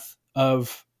aftermath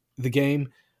of the game.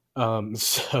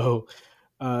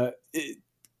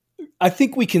 I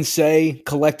think we can say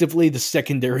collectively the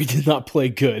secondary did not play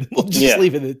good. We'll just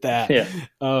leave it at that. Yeah.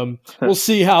 We'll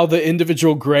see how the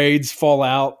individual grades fall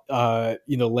out,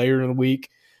 later in the week.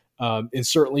 And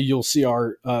certainly you'll see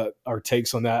our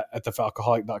takes on that at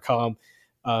thefalcoholic.com.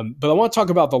 But I want to talk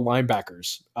about the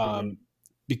linebackers,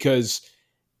 because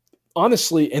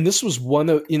honestly, and this was one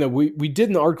of, we did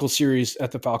an article series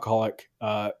at the Falcoholic,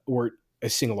 or a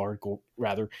single article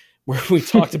rather, where we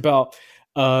talked about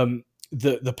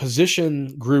the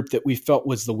position group that we felt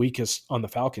was the weakest on the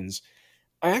Falcons.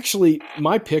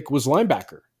 My pick was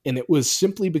linebacker, and it was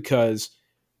simply because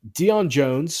Deion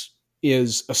Jones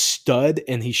is a stud,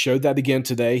 and he showed that again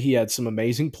today. He had some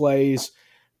amazing plays,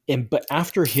 but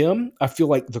after him, I feel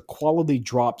like the quality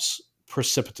drops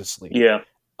precipitously. Yeah.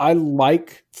 I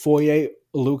like Foye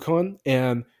Oluokun,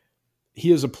 and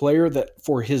he is a player that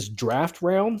for his draft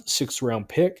round, 6th round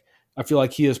pick, I feel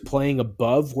like he is playing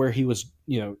above where he was,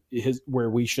 where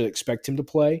we should expect him to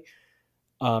play.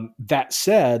 That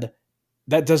said,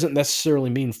 that doesn't necessarily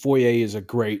mean Foye is a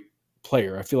great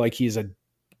player. I feel like he's at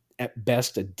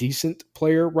best a decent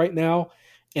player right now.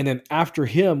 And then after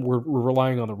him, we're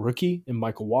relying on the rookie and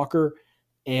Michael Walker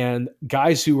and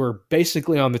guys who are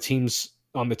basically on the team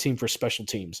for special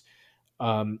teams.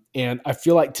 And I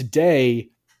feel like today,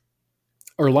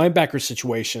 our linebacker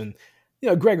situation,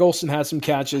 Greg Olsen had some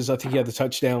catches. I think he had the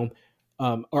touchdown.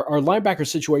 Our linebacker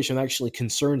situation actually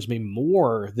concerns me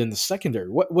more than the secondary.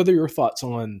 What are your thoughts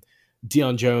on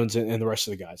Deion Jones and the rest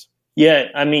of the guys? Yeah,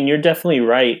 I mean, you're definitely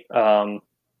right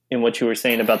in what you were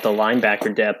saying about the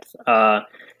linebacker depth.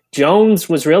 Jones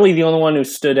was really the only one who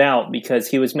stood out because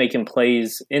he was making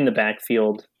plays in the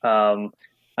backfield.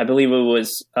 I believe it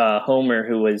was Homer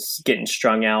who was getting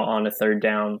strung out on a third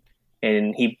down,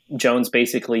 and Jones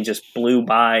basically just blew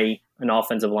by an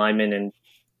offensive lineman and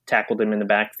tackled him in the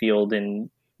backfield and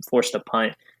forced a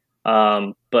punt.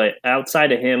 But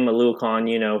outside of him,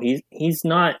 Aluakon, he's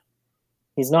not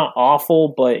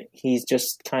awful, but he's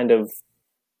just kind of,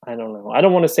 I don't know. I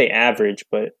don't want to say average,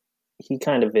 but he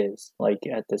kind of is, like,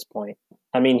 at this point.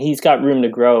 I mean, he's got room to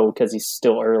grow because he's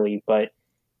still early, but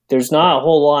there's not a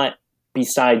whole lot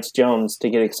besides Jones to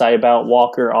get excited about.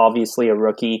 Walker, obviously a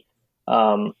rookie.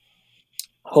 Hopefully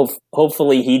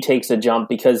he takes a jump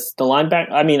because the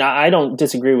linebacker, I mean, I don't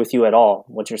disagree with you at all,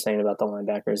 what you're saying about the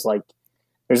linebackers. Like,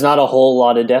 there's not a whole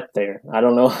lot of depth there. I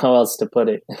don't know how else to put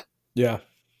it. Yeah.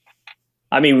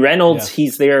 I mean, Reynolds,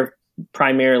 he's there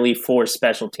primarily for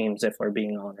special teams, if we're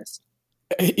being honest.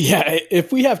 Yeah,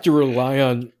 if we have to rely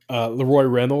on Leroy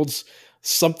Reynolds,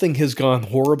 something has gone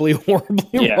horribly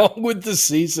wrong with the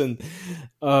season.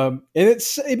 And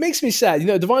it makes me sad.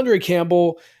 Devondre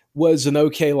Campbell was an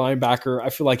okay linebacker. I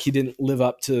feel like he didn't live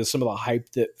up to some of the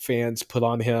hype that fans put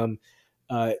on him.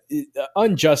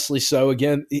 Unjustly so.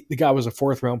 Again, the guy was a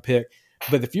 4th-round pick.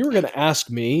 But if you were going to ask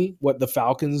me what the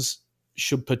Falcons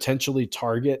should potentially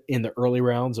target in the early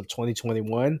rounds of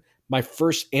 2021, my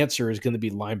first answer is going to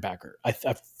be linebacker. I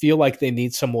feel like they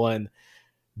need someone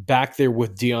back there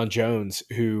with Deion Jones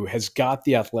who has got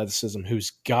the athleticism,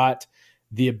 who's got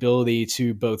the ability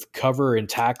to both cover and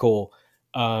tackle,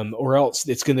 or else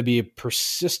it's going to be a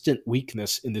persistent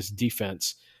weakness in this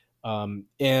defense. I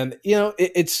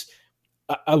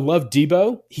love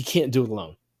Debo. He can't do it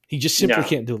alone. He just simply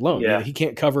can't do it alone. Yeah. He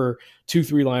can't cover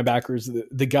 2-3 linebackers.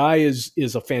 The guy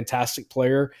is a fantastic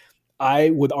player. I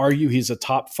would argue he's a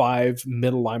top 5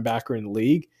 middle linebacker in the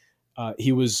league.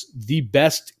 He was the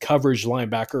best coverage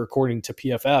linebacker according to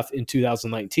PFF in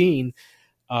 2019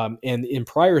 and in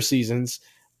prior seasons.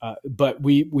 But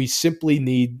we simply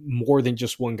need more than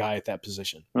just one guy at that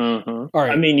position. Mm-hmm. All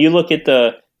right. I mean, you look at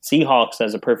the Seahawks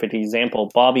as a perfect example.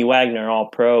 Bobby Wagner, all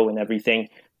pro and everything,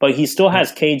 but he still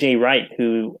has KJ Wright,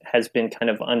 who has been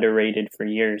kind of underrated for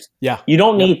years. Yeah. You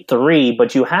don't need 3,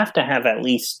 but you have to have at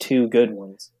least 2 good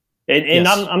ones. And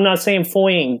I'm not saying Foy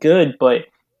ain't good, but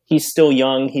he's still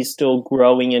young. He's still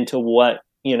growing into what,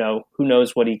 who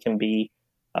knows what he can be.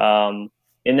 And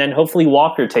then hopefully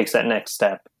Walker takes that next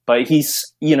step. But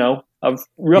he's, a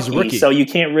rookie, so you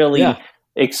can't really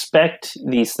expect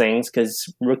these things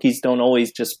because rookies don't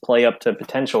always just play up to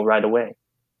potential right away.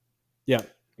 Yeah,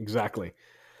 exactly.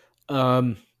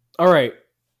 All right.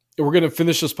 We're going to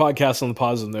finish this podcast on the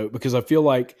positive note because I feel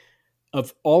like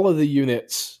of all of the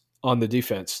units on the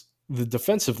defense, the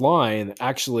defensive line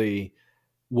actually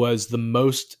was the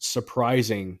most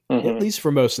surprising, at least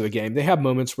for most of the game. They have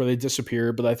moments where they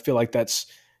disappear, but I feel like that's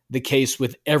the case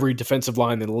with every defensive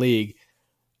line in the league.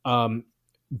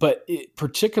 But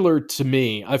particular to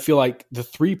me, I feel like the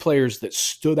 3 players that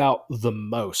stood out the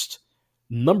most,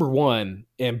 number 1,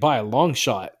 and by a long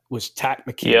shot, was Takk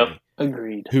McKinley. Yep,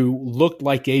 agreed. Who looked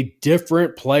like a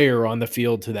different player on the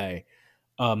field today.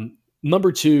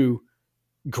 Number 2,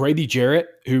 Grady Jarrett,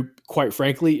 who quite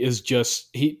frankly is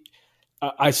just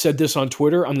I said this on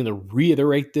Twitter. I'm going to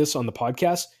reiterate this on the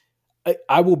podcast.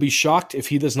 I will be shocked if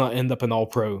he does not end up an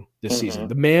All-Pro this season.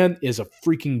 The man is a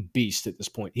freaking beast at this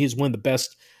point. He is one of the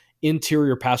best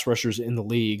interior pass rushers in the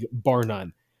league, bar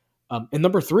none. And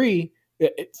number 3,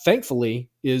 thankfully,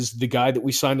 is the guy that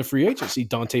we signed to free agency,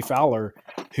 Dante Fowler,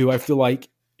 who I feel like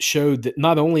showed that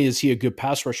not only is he a good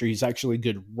pass rusher, he's actually a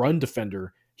good run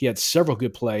defender. He had several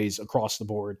good plays across the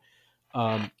board.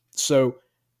 So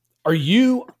are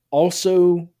you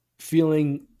also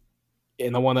feeling,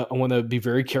 and I want to be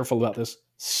very careful about this,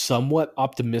 somewhat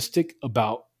optimistic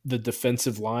about the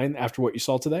defensive line after what you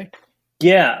saw today?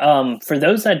 Yeah. For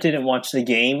those that didn't watch the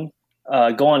game,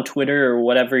 go on Twitter or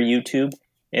whatever, YouTube,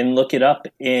 and look it up.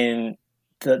 In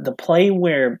the play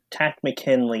where Takk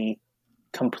McKinley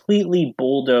completely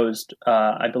bulldozed,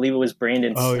 I believe it was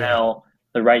Brandon Snell,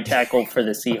 the right tackle for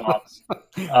the Seahawks.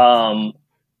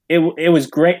 It was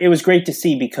great. It was great to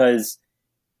see because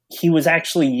he was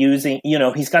actually using,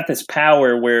 he's got this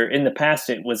power where in the past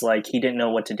it was like he didn't know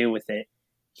what to do with it.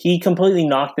 He completely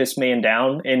knocked this man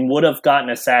down and would have gotten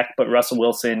a sack, but Russell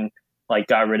Wilson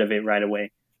got rid of it right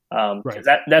away. Right.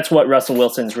 That's what Russell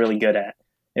Wilson's really good at,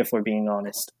 if we're being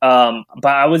honest. But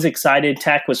I was excited.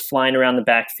 Takk was flying around the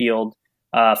backfield.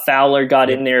 Fowler got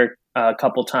in there a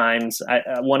couple times.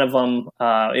 One of them,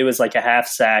 it was like a half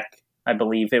sack, I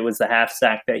believe. It was the half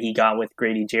sack that he got with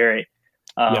Grady Jarrett.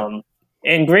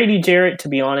 And Grady Jarrett, to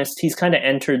be honest, he's kind of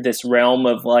entered this realm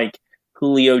of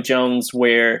Julio Jones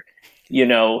where,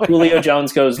 Julio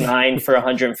Jones goes 9 for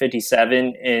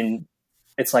 157 and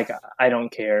it's like, I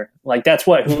don't care. That's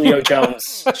what Julio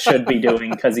Jones should be doing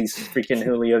because he's freaking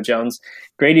Julio Jones.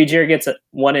 Grady Jarrett gets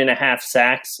 1.5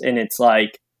 sacks and it's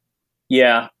like,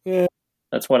 yeah.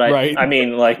 That's what Right. I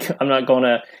mean, like, I'm not going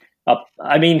to,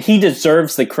 I mean, he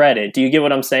deserves the credit. Do you get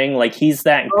what I'm saying? Like, he's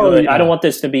that good. Yeah. I don't want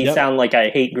this to sound like I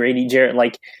hate Grady Jarrett.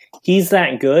 Like, he's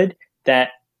that good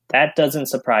that doesn't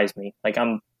surprise me. Like,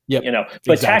 Yep.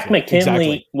 But Takk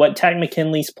McKinley, what Takk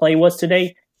McKinley's play was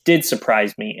today did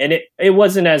surprise me. And it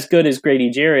wasn't as good as Grady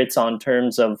Jarrett's on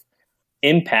terms of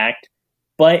impact,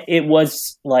 but it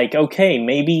was like, okay,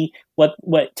 maybe what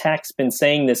Tack's been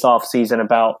saying this offseason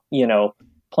about,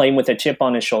 playing with a chip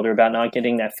on his shoulder, about not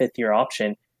getting that 5th-year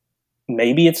option,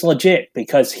 maybe it's legit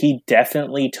because he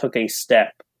definitely took a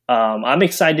step. I'm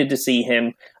excited to see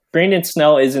him. Brandon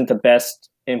Snell isn't the best,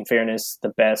 in fairness, the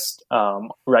best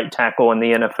right tackle in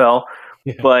the NFL,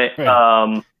 but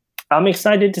right. I'm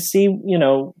excited to see,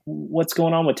 what's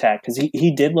going on with Takk because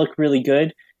he did look really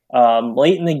good.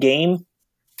 Late in the game,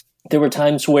 there were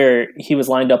times where he was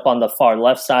lined up on the far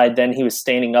left side, then he was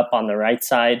standing up on the right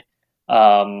side.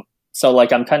 So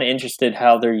like I'm kind of interested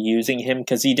how they're using him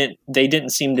because they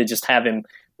didn't seem to just have him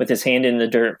with his hand in the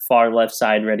dirt, far left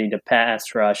side, ready to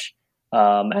pass rush.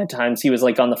 At times he was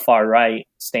like on the far right,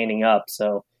 standing up.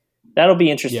 So that'll be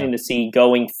interesting to see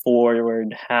going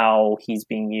forward how he's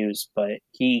being used. But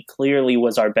he clearly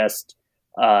was our best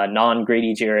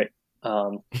non-Grady Jarrett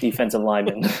defensive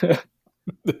lineman.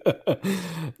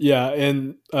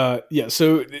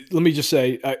 So let me just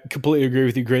say, I completely agree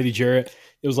with you. Grady Jarrett,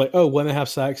 it was like, 1.5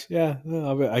 sacks. Yeah,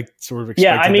 I sort of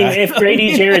expected that. I mean, that. if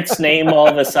Grady Jarrett's name all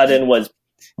of a sudden was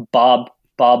Bob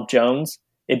Jones,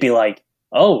 it'd be like,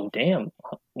 oh, damn,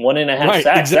 1.5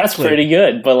 sacks. Exactly. That's pretty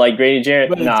good. But like Grady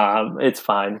Jarrett, it's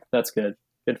fine. That's good.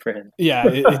 Good for him. Yeah,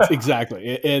 it's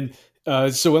exactly. And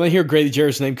so when I hear Grady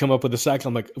Jarrett's name come up with a sack,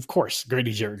 I'm like, of course,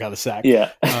 Grady Jarrett got a sack.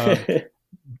 Yeah.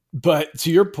 But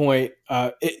to your point,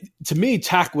 to me,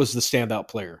 Takk was the standout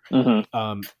player.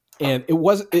 Mm-hmm. And it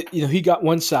wasn't, he got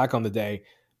 1 sack on the day,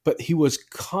 but he was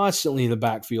constantly in the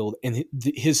backfield, and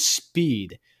his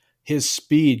speed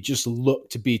just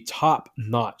looked to be top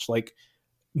notch, like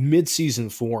mid-season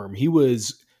form. He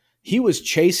was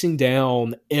chasing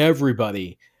down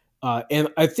everybody. And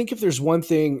I think if there's one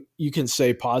thing you can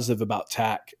say positive about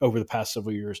Takk over the past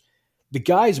several years, the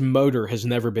guy's motor has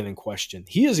never been in question.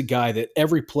 He is a guy that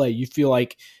every play you feel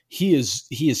like he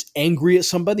is angry at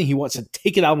somebody. He wants to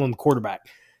take it out on the quarterback.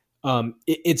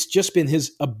 It's just been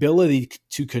his ability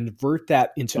to convert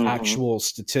that into actual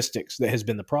statistics that has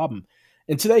been the problem.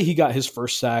 And today he got his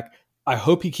first sack. I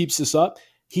hope he keeps this up.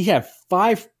 He had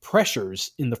 5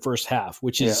 pressures in the first half,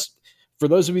 which is, for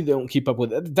those of you that don't keep up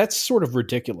with it, that's sort of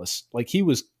ridiculous. Like he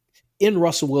was in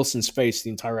Russell Wilson's face the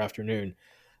entire afternoon.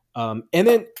 And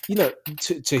then,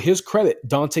 to his credit,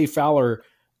 Dante Fowler,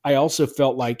 I also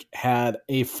felt like had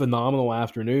a phenomenal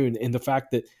afternoon in the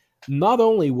fact that not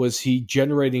only was he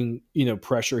generating,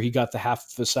 pressure, he got the half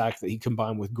of the sack that he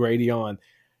combined with Grady on,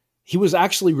 he was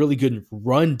actually really good in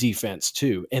run defense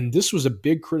too. And this was a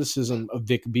big criticism of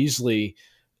Vic Beasley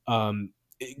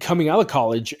coming out of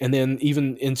college and then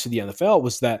even into the NFL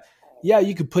was that,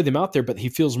 you could put him out there, but he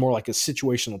feels more like a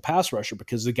situational pass rusher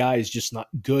because the guy is just not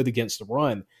good against the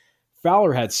run.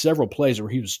 Fowler had several plays where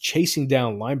he was chasing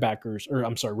down running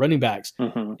backs.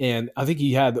 Mm-hmm. And I think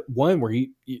he had one where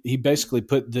he basically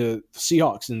put the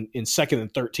Seahawks in 2nd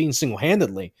and 13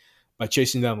 single-handedly by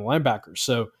chasing down the linebackers.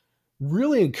 So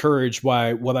really encouraged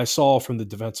by what I saw from the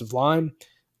defensive line.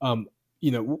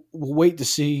 We'll wait to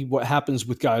see what happens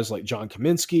with guys like John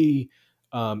Kaminsky,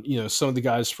 some of the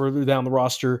guys further down the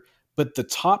roster. But the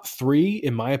top 3,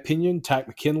 in my opinion, Takk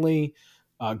McKinley,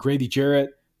 Grady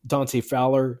Jarrett, Dante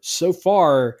Fowler, so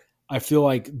far, I feel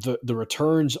like the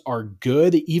returns are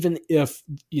good, even if,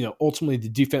 ultimately the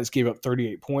defense gave up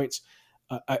 38 points.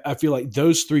 I feel like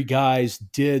those 3 guys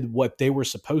did what they were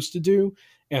supposed to do,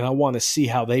 and I want to see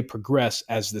how they progress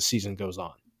as the season goes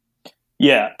on.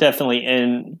 Yeah, definitely.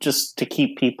 And just to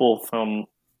keep people from,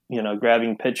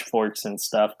 grabbing pitchforks and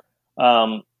stuff,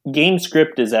 game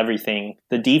script is everything.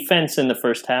 The defense in the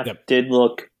first half did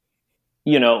look,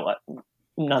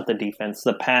 not the defense,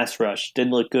 the pass rush did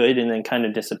look good and then kind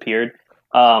of disappeared.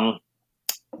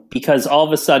 Because all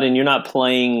of a sudden you're not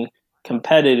playing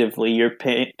competitively, you're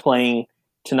playing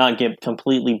to not get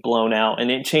completely blown out. And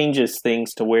it changes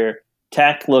things to where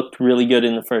Takk looked really good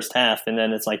in the first half. And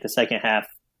then it's like the second half,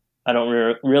 I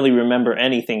don't really remember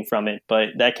anything from it, but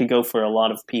that could go for a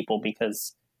lot of people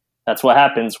because that's what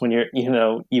happens when you're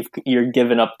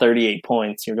giving up 38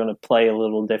 points. You're going to play a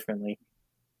little differently.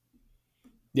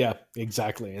 Yeah,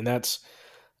 exactly. And that's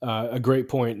a great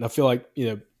point. And I feel like,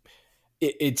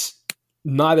 it's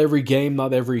not every game,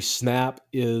 not every snap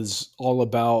is all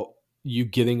about you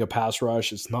getting a pass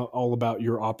rush. It's not all about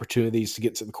your opportunities to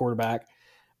get to the quarterback.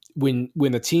 When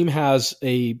a team has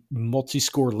a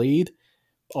multi-score lead,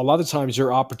 a lot of times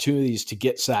their opportunities to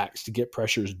get sacks, to get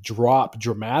pressures drop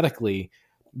dramatically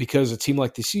because a team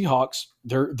like the Seahawks,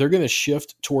 they're going to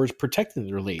shift towards protecting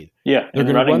their lead. Yeah, they're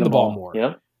going to run the ball more.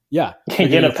 Yep. Yeah,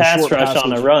 get a pass rush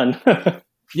on a run.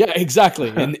 Yeah,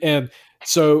 exactly. And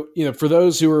so, for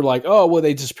those who are like, oh, well,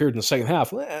 they disappeared in the second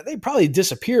half, they probably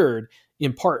disappeared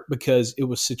in part because it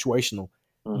was situational.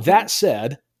 Mm-hmm. That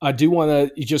said, I do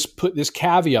want to just put this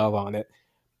caveat on it.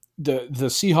 The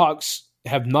Seahawks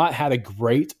have not had a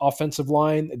great offensive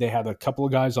line. They had a couple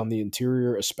of guys on the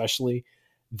interior, especially,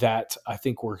 that I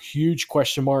think were huge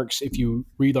question marks. If you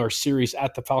read our series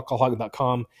at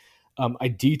thefalcoholic.com, I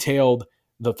detailed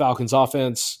the Falcons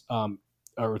offense,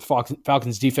 or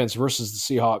Falcons defense versus the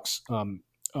Seahawks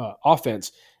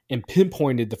offense, and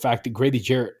pinpointed the fact that Grady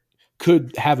Jarrett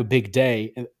could have a big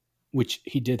day, which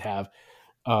he did have.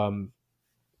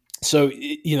 So,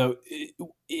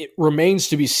 it remains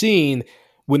to be seen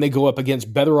when they go up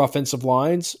against better offensive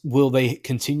lines. Will they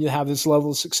continue to have this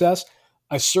level of success?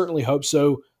 I certainly hope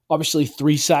so. Obviously,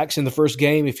 3 sacks in the first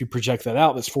game. If you project that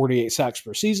out, that's 48 sacks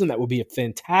per season. That would be a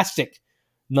fantastic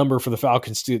number for the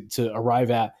Falcons to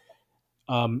arrive at.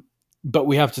 But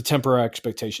we have to temper our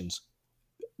expectations.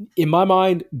 In my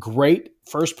mind, great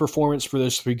first performance for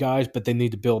those 3 guys, but they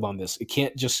need to build on this. It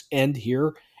can't just end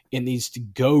here. It needs to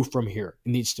go from here. It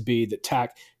needs to be that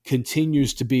Tack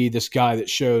continues to be this guy that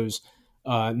shows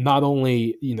not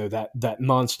only that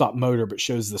nonstop motor, but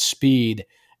shows the speed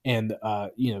and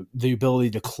the ability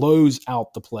to close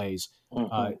out the plays.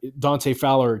 Mm-hmm. Dante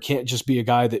Fowler can't just be a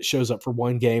guy that shows up for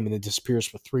one game and then disappears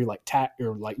for 3 like Tack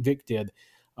or like Vic did.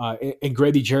 And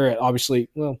Grady Jarrett, obviously,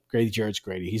 Grady Jarrett's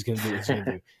Grady. He's going to do what he's going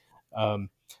to do.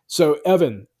 So,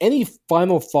 Evan, any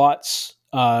final thoughts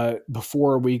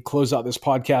before we close out this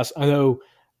podcast? I know,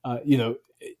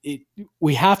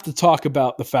 we have to talk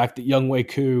about the fact that Younghoe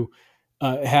Koo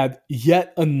had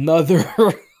yet another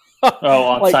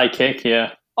onside kick,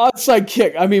 yeah. Onside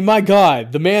kick. I mean, my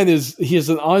God, the man he is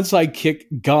an onside kick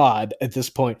god at this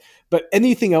point. But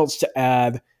anything else to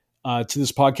add to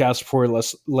this podcast before we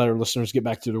let our listeners get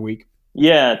back to their week?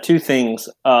 Yeah, 2 things.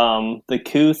 The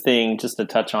Koo thing, just to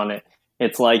touch on it,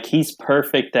 it's like he's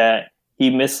perfect that he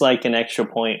missed like an extra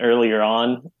point earlier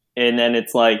on, and then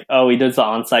it's like, oh, he does the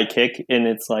onside kick, and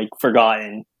it's like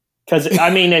forgotten. Because,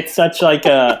 I mean, it's such like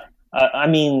the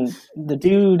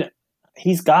dude,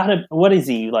 he's got what is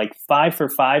he, like 5 for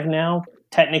 5 now?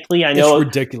 Technically, I know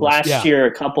last year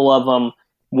a couple of them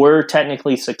were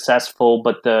technically successful,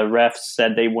 but the refs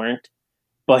said they weren't.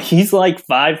 But he's like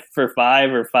 5 for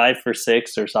 5 or 5 for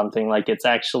 6 or something. Like, it's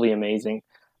actually amazing.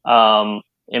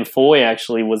 And Foy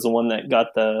actually was the one that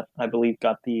got the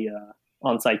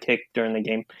onside kick during the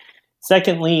game.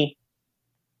 Secondly,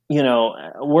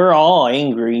 we're all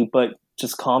angry, but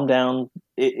just calm down.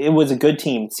 It was a good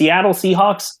team. Seattle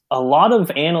Seahawks, a lot of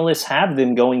analysts have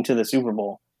them going to the Super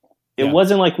Bowl. It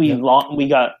wasn't like we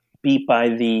got beat by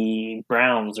the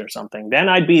Browns or something. Then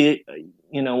I'd be,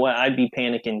 I'd be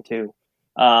panicking too.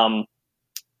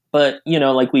 But,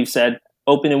 like we've said,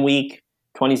 opening week,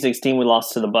 2016, we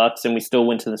lost to the Bucs and we still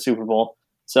went to the Super Bowl.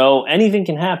 So anything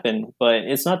can happen, but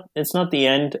it's not the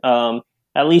end.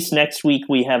 At least next week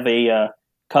we have a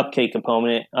cupcake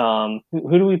opponent.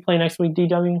 Who do we play next week,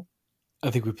 DW? I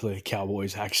think we play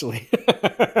Cowboys, actually.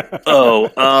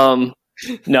 No,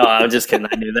 I'm just kidding.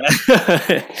 I knew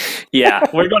that. Yeah,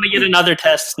 we're going to get another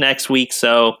test next week.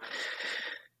 So,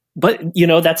 but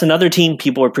that's another team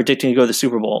people are predicting to go to the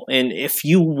Super Bowl. And if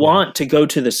you want to go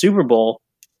to the Super Bowl,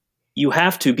 you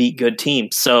have to beat good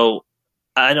teams. So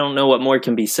I don't know what more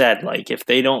can be said. Like, if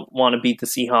they don't want to beat the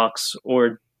Seahawks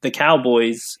or the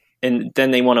Cowboys, and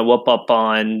then they want to whoop up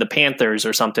on the Panthers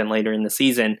or something later in the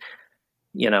season,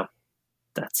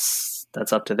 that's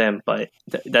up to them. But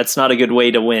that's not a good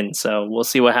way to win. So we'll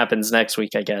see what happens next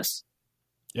week, I guess.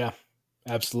 Yeah,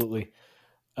 absolutely.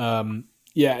 And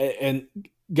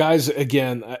guys,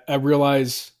 again, I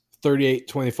realize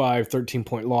 38-25,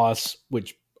 13-point loss,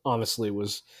 which honestly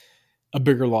was a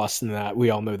bigger loss than that. We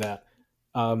all know that.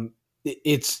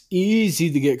 It's easy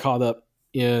to get caught up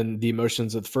in the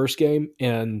emotions of the first game,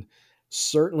 and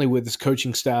certainly with this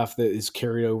coaching staff that is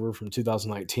carried over from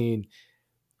 2019,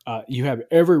 you have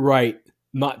every right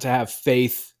not to have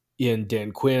faith in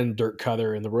Dan Quinn, Dirk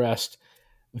Cutter, and the rest.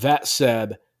 That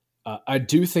said, I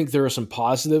do think there are some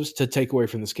positives to take away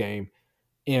from this game.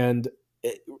 And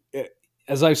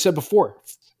as I've said before,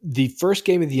 the first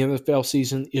game of the NFL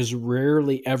season is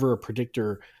rarely ever a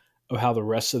predictor of how the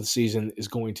rest of the season is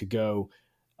going to go.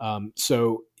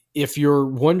 So if you're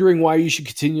wondering why you should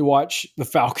continue to watch the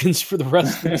Falcons for the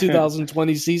rest of the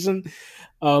 2020 season,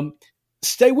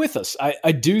 stay with us.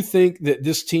 I do think that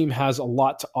this team has a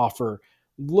lot to offer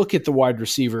look at the wide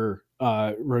receiver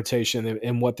rotation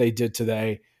and what they did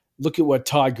today. Look at what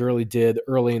Todd Gurley did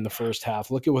early in the first half.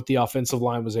 Look at what the offensive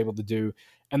line was able to do.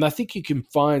 And I think you can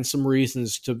find some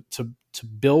reasons to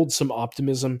build some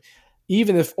optimism,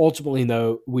 even if ultimately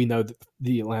we know that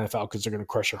the Atlanta Falcons are going to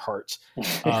crush your hearts.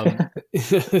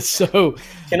 So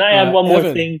can I add one more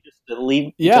Evan, thing just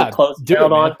to close it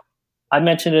out on? I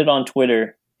mentioned it on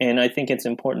Twitter, and I think it's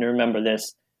important to remember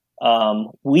this.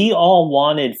 We all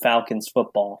wanted Falcons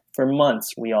football. For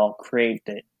months, we all craved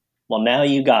it. Well, now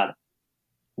you got it.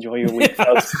 Enjoy your week,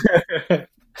 folks.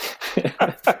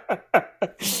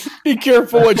 Be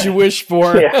careful what you wish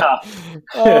for. Yeah.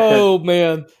 Oh,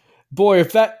 man. Boy,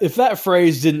 if that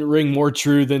phrase didn't ring more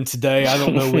true than today, I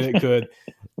don't know when it could.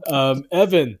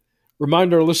 Evan,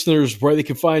 remind our listeners where they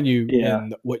can find you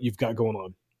and what you've got going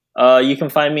on. You can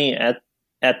find me at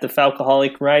the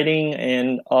Falcoholic Writing,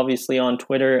 and obviously on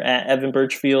Twitter at Evan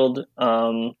Birchfield.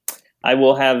 I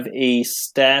will have a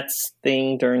stats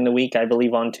thing during the week, I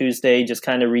believe on Tuesday, just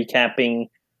kind of recapping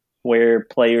where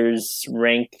players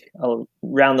rank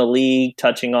around the league,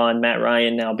 touching on Matt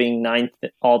Ryan now being 9th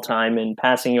all-time in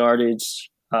passing yardage,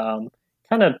 kind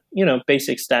of,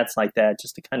 basic stats like that,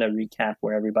 just to kind of recap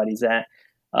where everybody's at.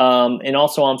 And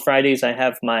also on Fridays, I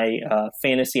have my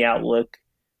Fantasy Outlook,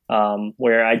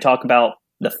 where I talk about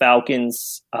the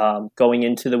Falcons going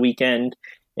into the weekend,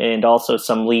 and also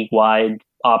some league-wide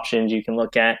options you can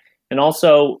look at. And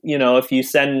also, if you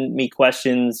send me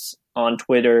questions on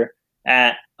Twitter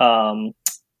at Falcoholic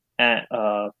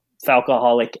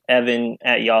Evan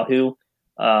at Yahoo,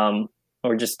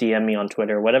 or just DM me on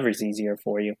Twitter, whatever's easier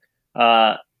for you.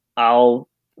 I'll,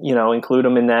 include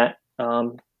them in that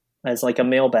as like a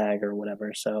mailbag or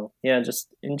whatever. So yeah, just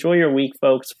enjoy your week,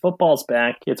 folks. Football's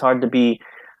back. It's hard to be,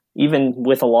 even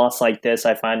with a loss like this,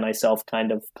 I find myself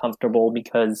kind of comfortable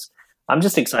because I'm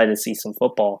just excited to see some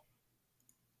football.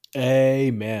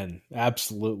 Amen.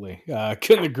 Absolutely.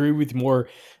 Couldn't agree with you more.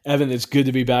 Evan, it's good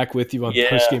to be back with you on the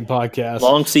Postgame podcast.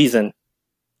 Long season.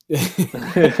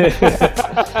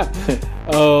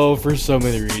 Oh, for so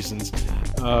many reasons.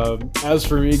 As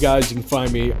for me, guys, you can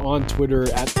find me on Twitter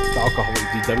at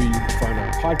FalcoholicDW. You can find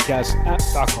our podcast at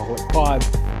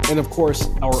FalcoholicPod. And, of course,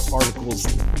 our articles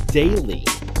daily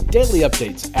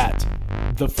updates at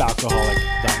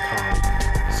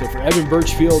thefalcoholic.com. So for Evan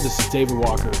Birchfield, this is David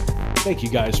Walker. Thank you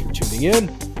guys for tuning in.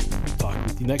 Talk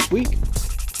with you next week.